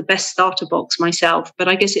think that's the best starter box myself. But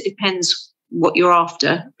I guess it depends what you're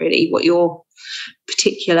after, really, what your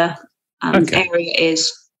particular area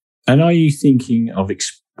is. And are you thinking of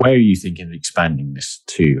where are you thinking of expanding this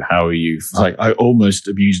to? How are you? Like, I almost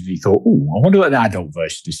amusedly thought, oh, I wonder what an adult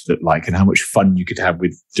version this look like, and how much fun you could have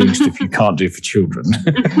with doing stuff you can't do for children.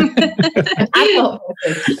 Adult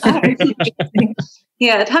version.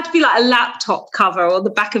 Yeah, it'd have to be like a laptop cover or the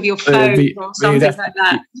back of your phone or something like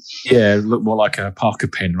that. Yeah, look more like a Parker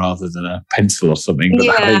pen rather than a pencil or something.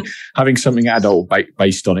 But having something adult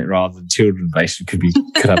based on it rather than children based could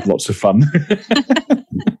have lots of fun.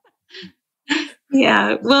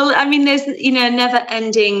 Yeah, well, I mean, there's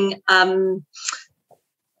never-ending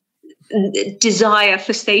desire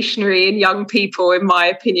for stationery in young people, in my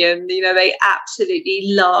opinion. They absolutely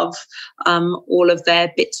love all of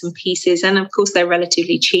their bits and pieces, and of course they're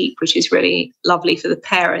relatively cheap, which is really lovely for the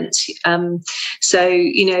parents. So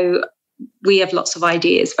we have lots of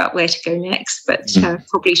ideas about where to go next, but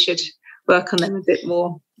probably should work on them a bit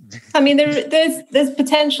more. I mean, there's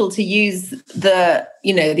potential to use the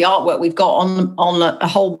artwork we've got on a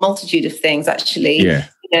whole multitude of things, actually. Yeah.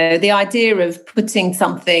 The idea of putting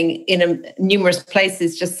something in numerous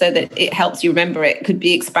places just so that it helps you remember it could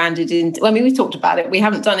be expanded into. I mean, we talked about it. We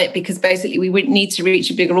haven't done it because basically we would need to reach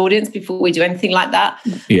a bigger audience before we do anything like that.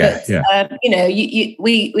 Yeah,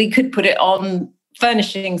 we could put it on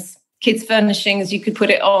furnishings, kids' furnishings. You could put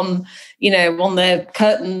it on, on their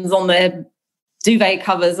curtains, on their duvet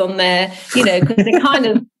covers, on their, because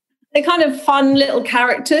they're kind of fun little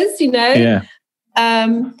characters, Yeah.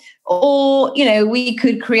 Or, we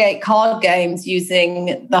could create card games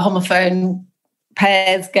using the homophone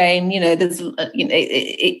pairs game. There's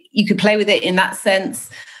you could play with it in that sense.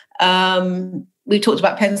 We talked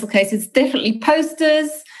about pencil cases, definitely posters.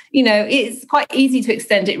 It's quite easy to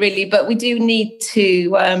extend it really, but we do need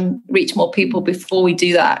to reach more people before we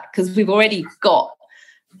do that, because we've already got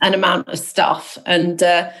an amount of stuff. And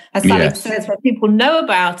as Sally says, when people know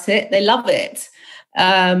about it, they love it.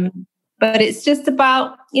 But it's just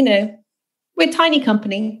about, we're a tiny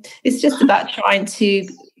company. It's just about trying to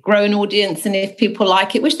grow an audience. And if people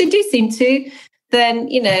like it, which they do seem to, then,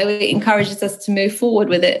 it encourages us to move forward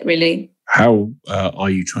with it, really. How are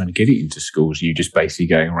you trying to get it into schools? Are you just basically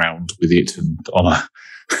going around with it and on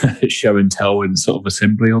a show and tell and sort of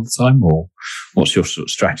assembly all the time? Or what's your sort of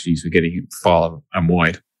strategies for getting it far and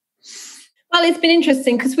wide? Well, it's been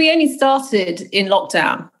interesting because we only started in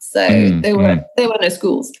lockdown. So there were no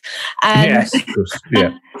schools. And, yes, of course.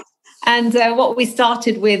 Yeah. And what we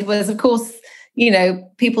started with was, of course,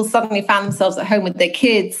 people suddenly found themselves at home with their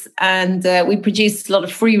kids, and we produced a lot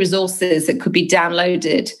of free resources that could be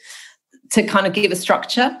downloaded to kind of give a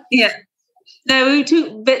structure. Yeah. No, we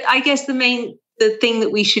do, but I guess the thing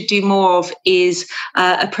that we should do more of is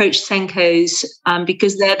approach Senkos,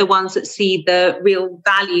 because they're the ones that see the real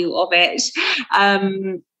value of it.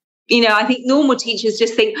 I think normal teachers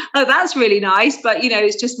just think, oh, that's really nice, but,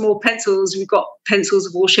 it's just more pencils. We've got pencils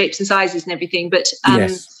of all shapes and sizes and everything. But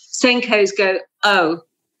Senkos go, oh,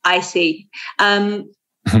 I see. And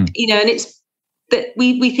it's that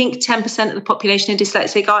we think 10% of the population are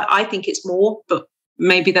dyslexic. I think it's more, but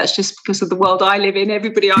maybe that's just because of the world I live in.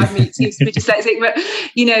 Everybody I meet seems to be dyslexic. But,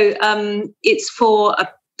 it's for a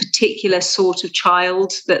particular sort of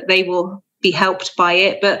child that they will be helped by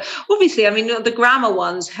it. But obviously, the grammar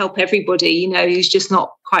ones help everybody, who's just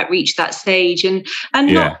not quite reached that stage. And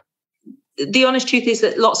not. The honest truth is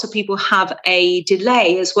that lots of people have a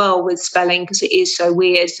delay as well with spelling because it is so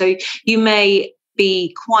weird. So you may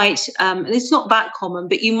be quite, and it's not that common,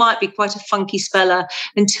 but you might be quite a funky speller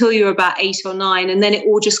until you're about 8 or 9, and then it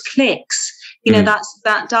all just clicks.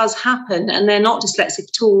 That does happen, and they're not dyslexic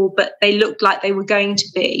at all, but they look like they were going to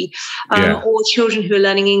be. Or children who are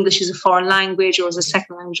learning English as a foreign language or as a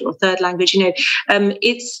second language or a third language.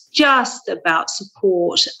 It's just about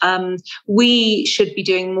support. We should be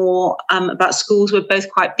doing more about schools. We're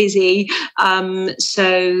both quite busy,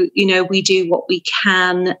 so we do what we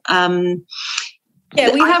can.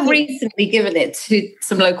 We have recently given it to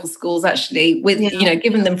some local schools, actually, with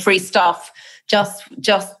giving them free stuff, just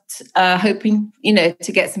hoping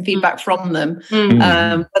to get some feedback from them.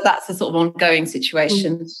 But that's a sort of ongoing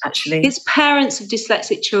situation, actually. It's parents of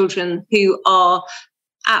dyslexic children who are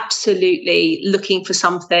absolutely looking for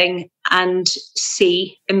something and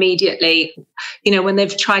see immediately, when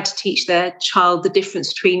they've tried to teach their child the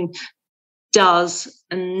difference between does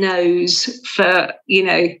and knows for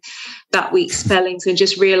that week's spellings, and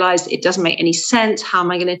just realized it doesn't make any sense. How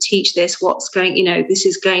am I going to teach this? What's going, this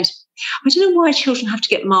is going to, I don't know why children have to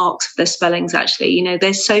get marks for their spellings, actually.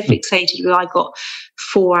 They're so fixated with, I got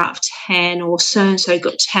 4 out of 10, or so-and-so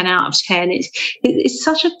got 10 out of 10. It's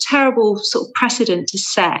such a terrible sort of precedent to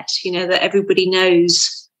set, that everybody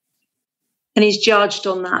knows and is judged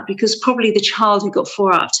on that, because probably the child who got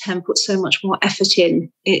 4 out of 10 put so much more effort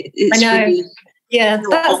in. It's I know. Really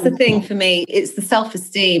that's the thing for me. It's the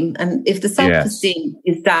self-esteem. And if the self-esteem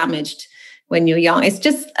is damaged when you're young, it's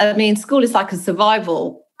just, school is like a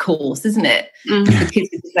survival course, isn't it? For kids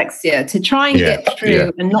with dyslexia. To try and get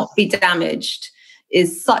through and not be damaged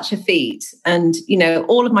is such a feat. And,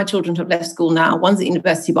 all of my children have left school now. One's at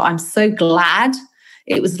university, but I'm so glad.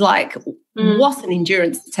 It was like, what an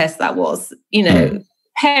endurance test that was.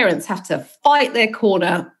 Parents have to fight their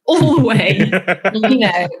corner all the way.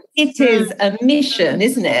 It is a mission,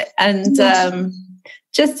 isn't it? And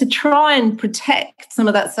just to try and protect some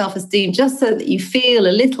of that self-esteem, just so that you feel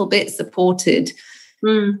a little bit supported.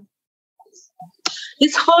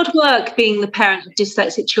 It's hard work being the parent of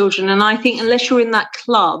dyslexic children. And I think unless you're in that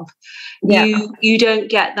club, you don't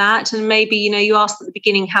get that. And maybe, you asked at the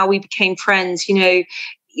beginning how we became friends.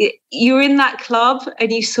 You're in that club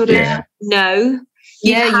and you sort of know.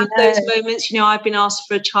 You have those moments. I've been asked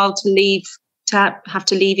for a child to have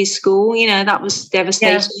to leave his school. That was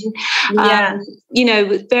devastating.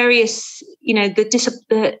 With various,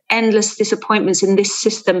 the endless disappointments in this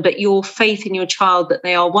system, but your faith in your child that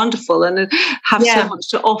they are wonderful and have so much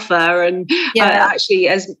to offer. And actually,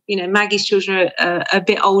 as Maggie's children are a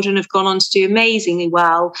bit older and have gone on to do amazingly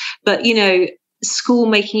well. But school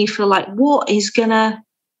making you feel like what is going to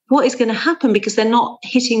happen, because they're not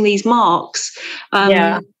hitting these marks.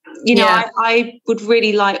 I would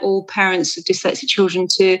really like all parents of dyslexic children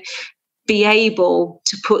to be able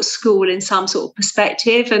to put school in some sort of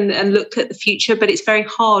perspective and look at the future, but it's very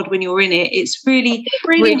hard when you're in it. It's really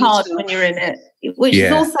hard tough when you're in it, which is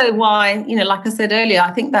also why, like I said earlier,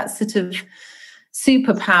 I think that sort of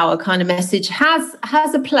superpower kind of message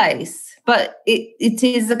has a place, but it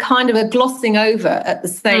is a kind of a glossing over at the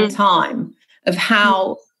same time of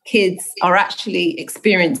how kids are actually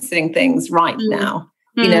experiencing things right now.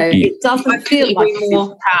 It doesn't feel like a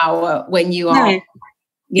superpower when you are,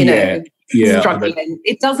 struggling.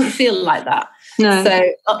 It doesn't feel like that. No.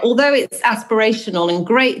 So although it's aspirational and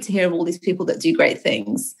great to hear of all these people that do great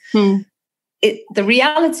things, the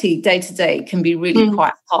reality day to day can be really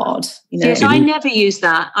quite hard. Yes, I never use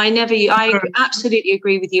that. I absolutely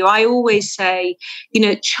agree with you. I always say,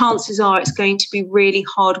 chances are it's going to be really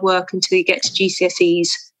hard work until you get to GCSEs,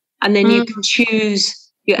 and then you can choose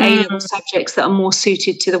your A-level subjects that are more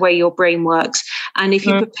suited to the way your brain works. And if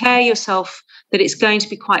you prepare yourself that it's going to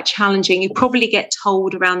be quite challenging, you probably get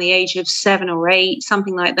told around the age of 7 or 8,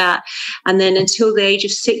 something like that. And then until the age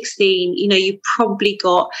of 16, you've probably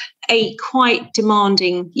got 8 quite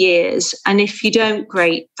demanding years. And if you don't,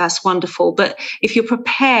 great, that's wonderful. But if you're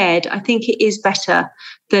prepared, I think it is better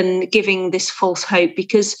than giving this false hope,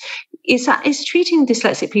 because it's treating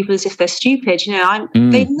dyslexic people as if they're stupid.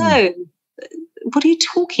 They know. What are you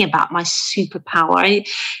talking about? My superpower?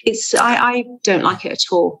 I don't like it at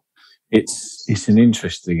all. It's an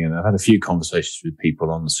interesting, and I've had a few conversations with people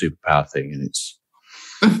on the superpower thing, and it's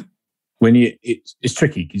it's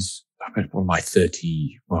tricky because I'm on my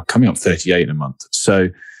 30, coming up 38 in a month. So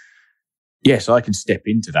yes, I can step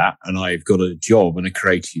into that, and I've got a job and a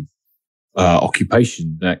creative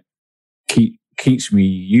occupation that keeps me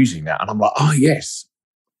using that, and I'm like, oh yes,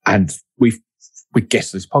 and with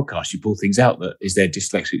guests on this podcast, you pull things out that is their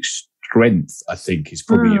dyslexic strength, I think is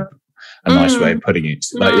probably a nice way of putting it.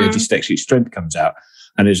 Like their dyslexic strength comes out.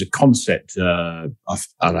 And there's a concept, and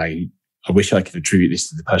I wish I could attribute this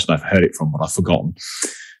to the person I've heard it from, but I've forgotten.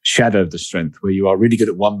 Shadow of the strength, where you are really good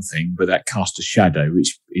at one thing, but that casts a shadow,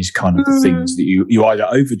 which is kind of the things that you either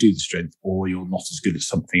overdo the strength or you're not as good at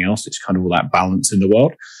something else. It's kind of all that balance in the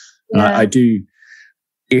world. And I do,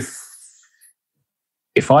 if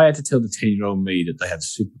I had to tell the 10-year-old me that they had a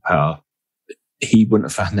superpower, he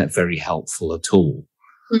wouldn't have found that very helpful at all.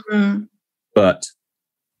 But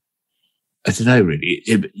I don't know, really.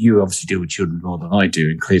 You obviously deal with children more than I do,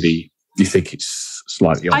 and clearly you think it's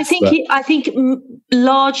slightly off. I think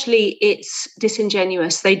largely it's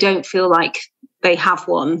disingenuous. They don't feel like they have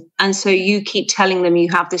one, and so you keep telling them you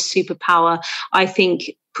have this superpower. I think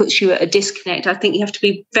puts you at a disconnect. I think you have to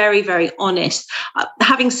be very, very honest.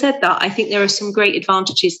 Having said that, I think there are some great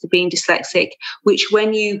advantages to being dyslexic, which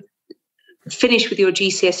when you finish with your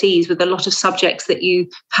GCSEs with a lot of subjects that you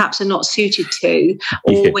perhaps are not suited to,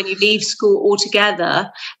 or when you leave school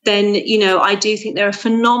altogether, then, I do think there are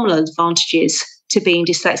phenomenal advantages to being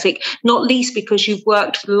dyslexic, not least because you've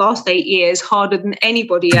worked for the last 8 years harder than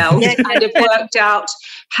anybody else and have worked out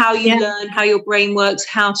how you learn, how your brain works,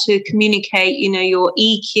 how to communicate, your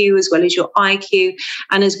EQ as well as your IQ.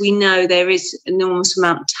 And as we know, there is an enormous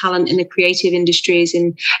amount of talent in the creative industries,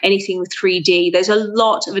 in anything with 3D. There's a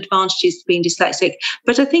lot of advantages to being dyslexic.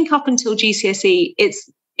 But I think up until GCSE,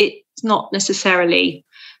 it's not necessarily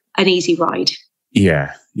an easy ride.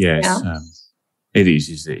 It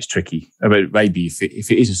is. It's tricky. I mean, maybe if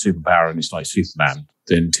it is a superpower and it's like Superman,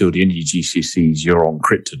 then until the end of your GCSEs, you're on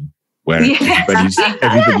Krypton, where everybody's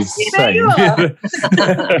the same.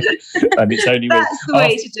 And it's only that's the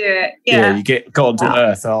way to do it. You get onto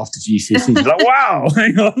Earth after GCSEs. You're like, wow,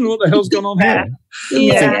 hang on, what the hell's gone on here?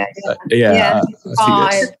 I think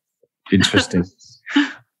that's interesting.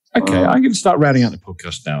 Okay, I'm going to start rounding out the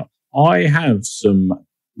podcast now. I have some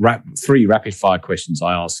 3 rapid fire questions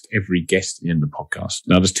I ask every guest at the end of the podcast.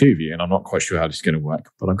 Now, there's 2 of you, and I'm not quite sure how this is going to work,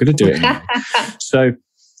 but I'm going to do it anyway. So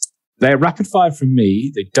they're rapid fire from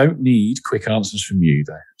me. They don't need quick answers from you,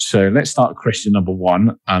 though. So let's start with question number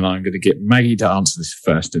 1, and I'm going to get Maggie to answer this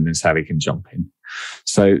first, and then Sally can jump in.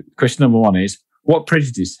 So question number 1 is, what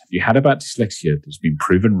prejudice have you had about dyslexia that's been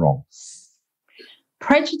proven wrong?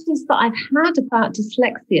 Prejudice that I've had about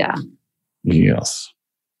dyslexia? Yes.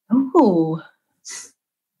 Oh,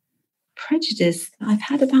 prejudice that I've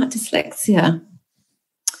had about dyslexia.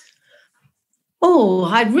 All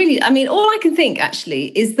I can think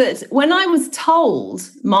actually is that when I was told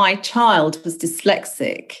my child was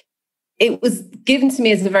dyslexic, it was given to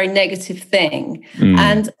me as a very negative thing.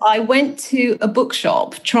 And I went to a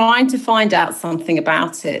bookshop trying to find out something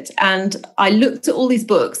about it. And I looked at all these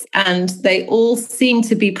books and they all seemed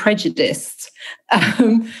to be prejudiced,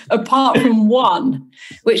 apart from one,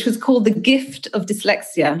 which was called The Gift of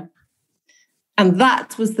Dyslexia. And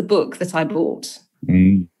that was the book that I bought.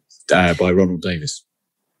 By Ronald Davis.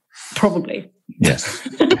 Probably. Yes.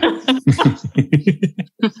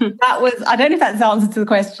 That was, I don't know if that's the answer to the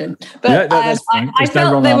question, but that's fine. I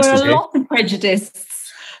felt there were a lot of prejudice.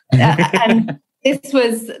 And this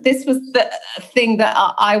was the thing that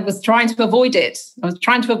I was trying to avoid it. I was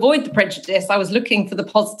trying to avoid the prejudice. I was looking for the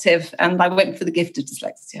positive, and I went for the gift of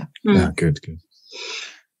dyslexia. Oh, good.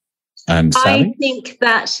 And Sally? I think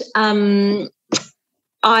that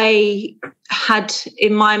I had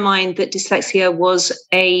in my mind that dyslexia was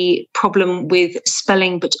a problem with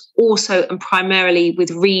spelling, but also and primarily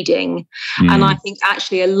with reading. And I think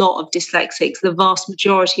actually a lot of dyslexics, the vast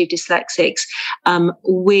majority of dyslexics,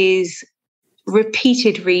 with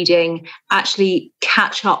repeated reading actually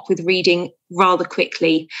catch up with reading rather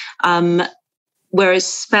quickly. Whereas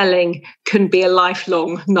spelling can be a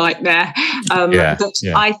lifelong nightmare.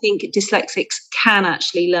 I think dyslexics can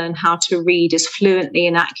actually learn how to read as fluently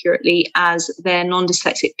and accurately as their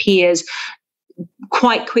non-dyslexic peers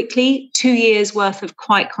quite quickly. 2 years worth of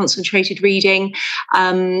quite concentrated reading.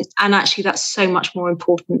 And actually that's so much more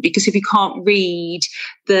important, because if you can't read,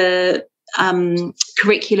 the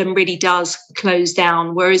curriculum really does close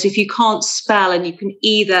down. Whereas if you can't spell, and you can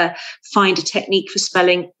either find a technique for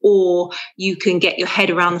spelling, or you can get your head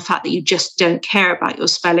around the fact that you just don't care about your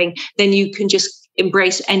spelling, then you can just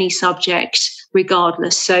embrace any subject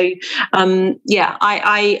regardless. So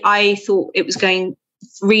I thought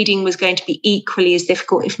reading was going to be equally as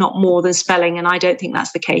difficult, if not more, than spelling, and I don't think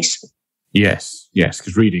that's the case. Yes,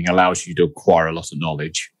 because reading allows you to acquire a lot of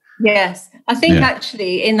knowledge. Yes, I think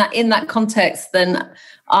actually in that context, then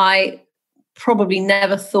I probably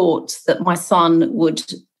never thought that my son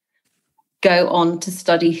would go on to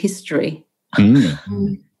study history,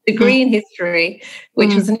 degree in history,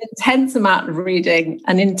 which was an intense amount of reading,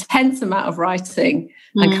 an intense amount of writing,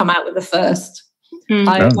 and come out with the first.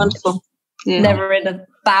 Wonderful. Yeah. Never in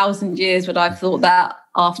 1,000 years would I have thought that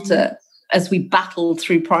as we battled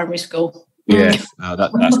through primary school. Yes,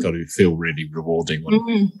 that's got to feel really rewarding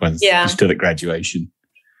when you're still at graduation.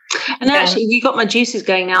 And actually, you got my juices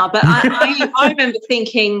going now, but I remember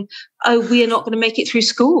thinking, we are not going to make it through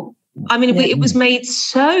school. I mean, it was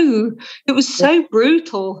so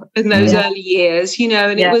brutal in those early years,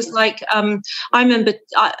 and it was like, I remember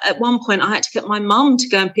at one point I had to get my mum to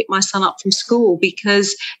go and pick my son up from school,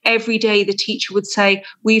 because every day the teacher would say,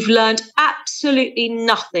 we've learned absolutely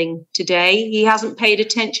nothing today. He hasn't paid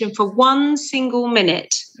attention for one single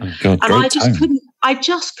minute. Oh God, and I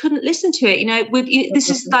just couldn't listen to it. This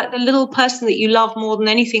is like the little person that you love more than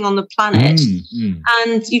anything on the planet.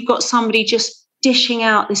 And you've got somebody just dishing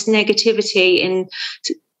out this negativity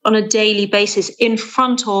on a daily basis in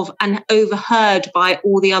front of and overheard by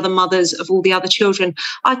all the other mothers of all the other children.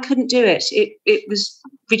 I couldn't do it. It was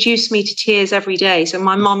reduced me to tears every day. So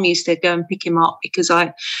my mum used to go and pick him up, because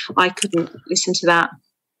I couldn't listen to that.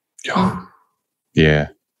 Yeah.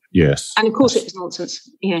 Yes. And of course it was nonsense.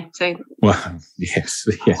 So yes.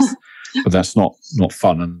 But that's not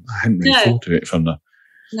fun, and I hadn't really thought of it from the.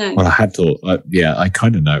 No. Well, I had thought, I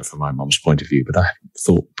kind of know it from my mum's point of view, but I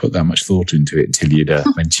hadn't put that much thought into it until you'd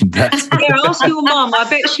mentioned that. Ask your mum. I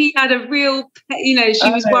bet she had a real, she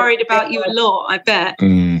was worried about you a lot, I bet.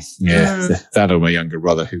 That or my younger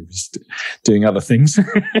brother, who was doing other things.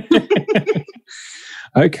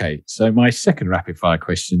 Okay, so my second rapid fire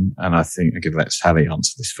question, and I think I could let Sally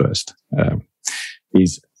answer this first,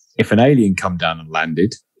 is if an alien come down and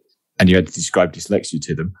landed and you had to describe dyslexia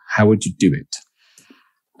to them, how would you do it?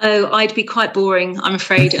 Oh, I'd be quite boring, I'm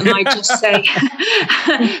afraid. And I'd just say,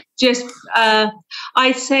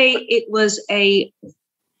 I'd say it was a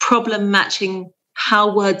problem matching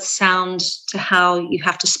how words sound to how you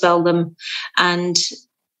have to spell them, and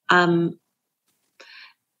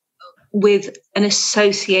with an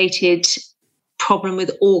associated problem with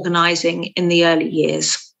organising in the early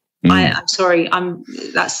years. I'm sorry,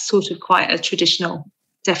 that's sort of quite a traditional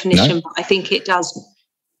definition, but I think it does.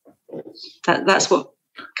 That's what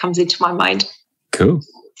comes into my mind. Cool.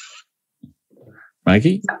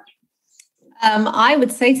 Maggie? I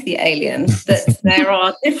would say to the aliens that there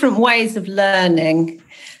are different ways of learning,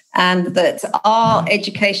 and that our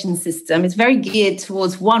education system is very geared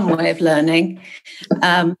towards one way of learning.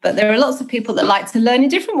 But there are lots of people that like to learn in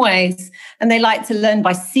different ways, and they like to learn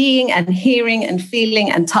by seeing and hearing and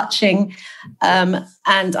feeling and touching. And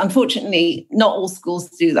unfortunately, not all schools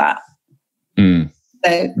do that.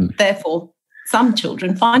 So therefore, some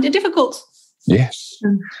children find it difficult. Yes.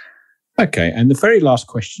 Okay, and the very last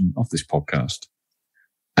question of this podcast,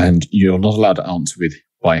 and you're not allowed to answer with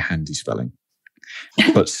by handy spelling,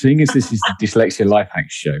 but seeing as this is the Dyslexia Life Hack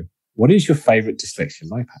show, what is your favourite dyslexia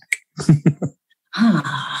life hack?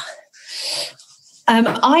 I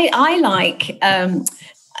like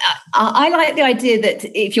the idea that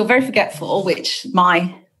if you're very forgetful, which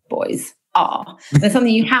my boys are, there's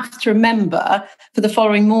something you have to remember for the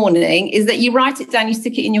following morning is that you write it down, you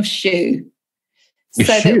stick it in your shoe.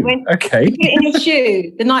 That when you put it in your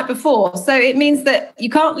shoe the night before, so it means that you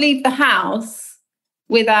can't leave the house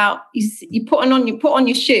without you put on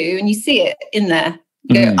your shoe and you see it in there.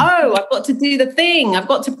 You go, oh, I've got to do the thing. I've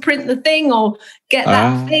got to print the thing or get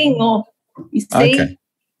that thing. Or you see. Okay.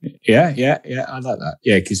 Yeah. I like that.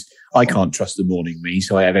 Yeah, because I can't trust the morning me,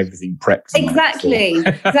 so I have everything prepped. Exactly.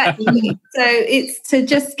 So it's to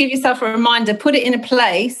just give yourself a reminder, put it in a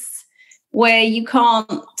place where you can't,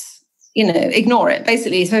 ignore it.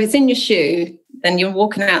 Basically, so if it's in your shoe, then you're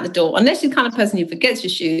walking out the door. Unless you're the kind of person who forgets your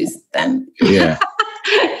shoes, then yeah.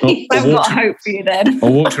 I've got hope for you then. I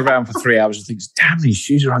walked around for 3 hours and think, damn, these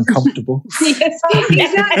shoes are uncomfortable. Yes,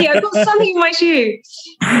 exactly. I've got something in my shoe.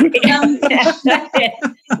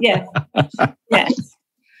 Yeah.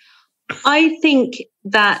 I think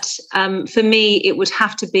that for me, it would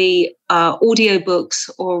have to be audiobooks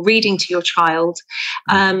or reading to your child.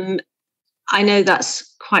 I know that's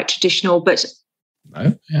quite traditional, but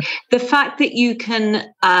the fact that you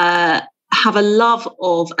can have a love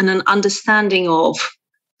of and an understanding of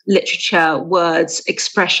literature, words,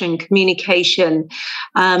 expression, communication,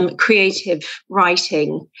 creative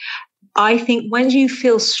writing. I think when you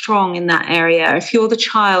feel strong in that area, if you're the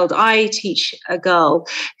child, I teach a girl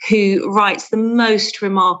who writes the most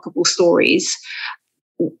remarkable stories,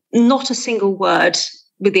 not a single word,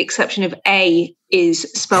 with the exception of A, is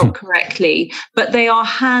spelled correctly, but they are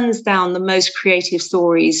hands down the most creative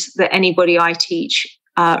stories that anybody I teach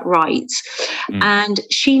writes. And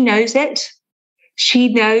she knows it.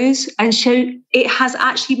 She knows, and so it has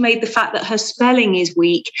actually made the fact that her spelling is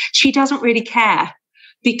weak, she doesn't really care,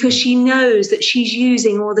 because she knows that she's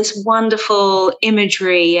using all this wonderful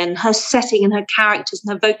imagery and her setting and her characters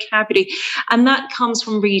and her vocabulary. And that comes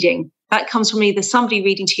from reading. That comes from either somebody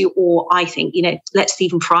reading to you, or I think, let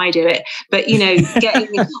Stephen Fry do it. But,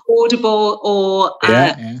 getting Audible or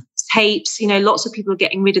tapes, lots of people are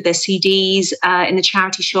getting rid of their CDs in the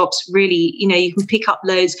charity shops. Really, you can pick up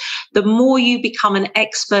loads. The more you become an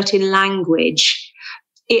expert in language,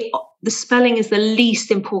 the spelling is the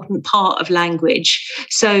least important part of language.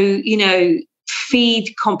 So,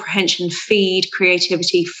 feed comprehension, feed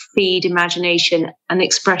creativity, feed imagination and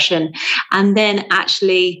expression. And then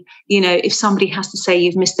actually, if somebody has to say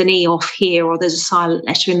you've missed an E off here or there's a silent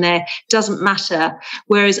letter in there, doesn't matter.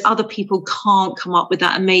 Whereas other people can't come up with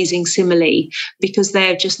that amazing simile because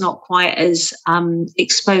they're just not quite as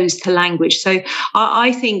exposed to language. So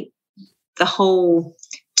I think the whole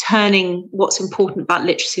turning what's important about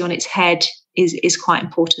literacy on its head is quite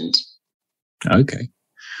important. Okay.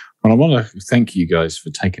 Well, I want to thank you guys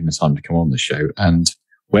for taking the time to come on the show. And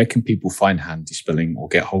where can people find Handy Spelling or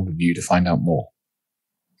get hold of you to find out more?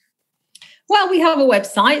 Well, we have a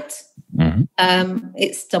website.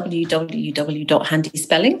 It's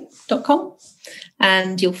www.handyspelling.com.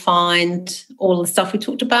 And you'll find all the stuff we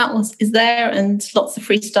talked about is there, and lots of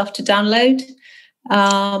free stuff to download.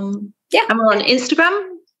 And we're on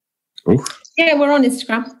Instagram. Ooh. Yeah, we're on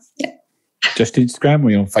Instagram. Yeah. Just Instagram, or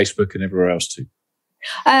are you on Facebook and everywhere else too?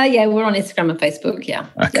 We're on Instagram and Facebook. Yeah.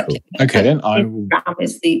 Cool. Okay, then I will. Instagram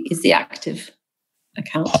is the active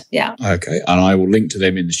account. Yeah. Okay, and I will link to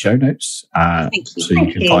them in the show notes, Thank you. so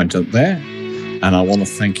you can find it there. And I want to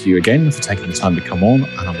thank you again for taking the time to come on,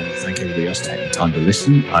 and I want to thank everybody else for taking the time to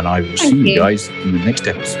listen. And I will see you guys in the next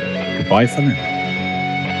episode. Goodbye for now.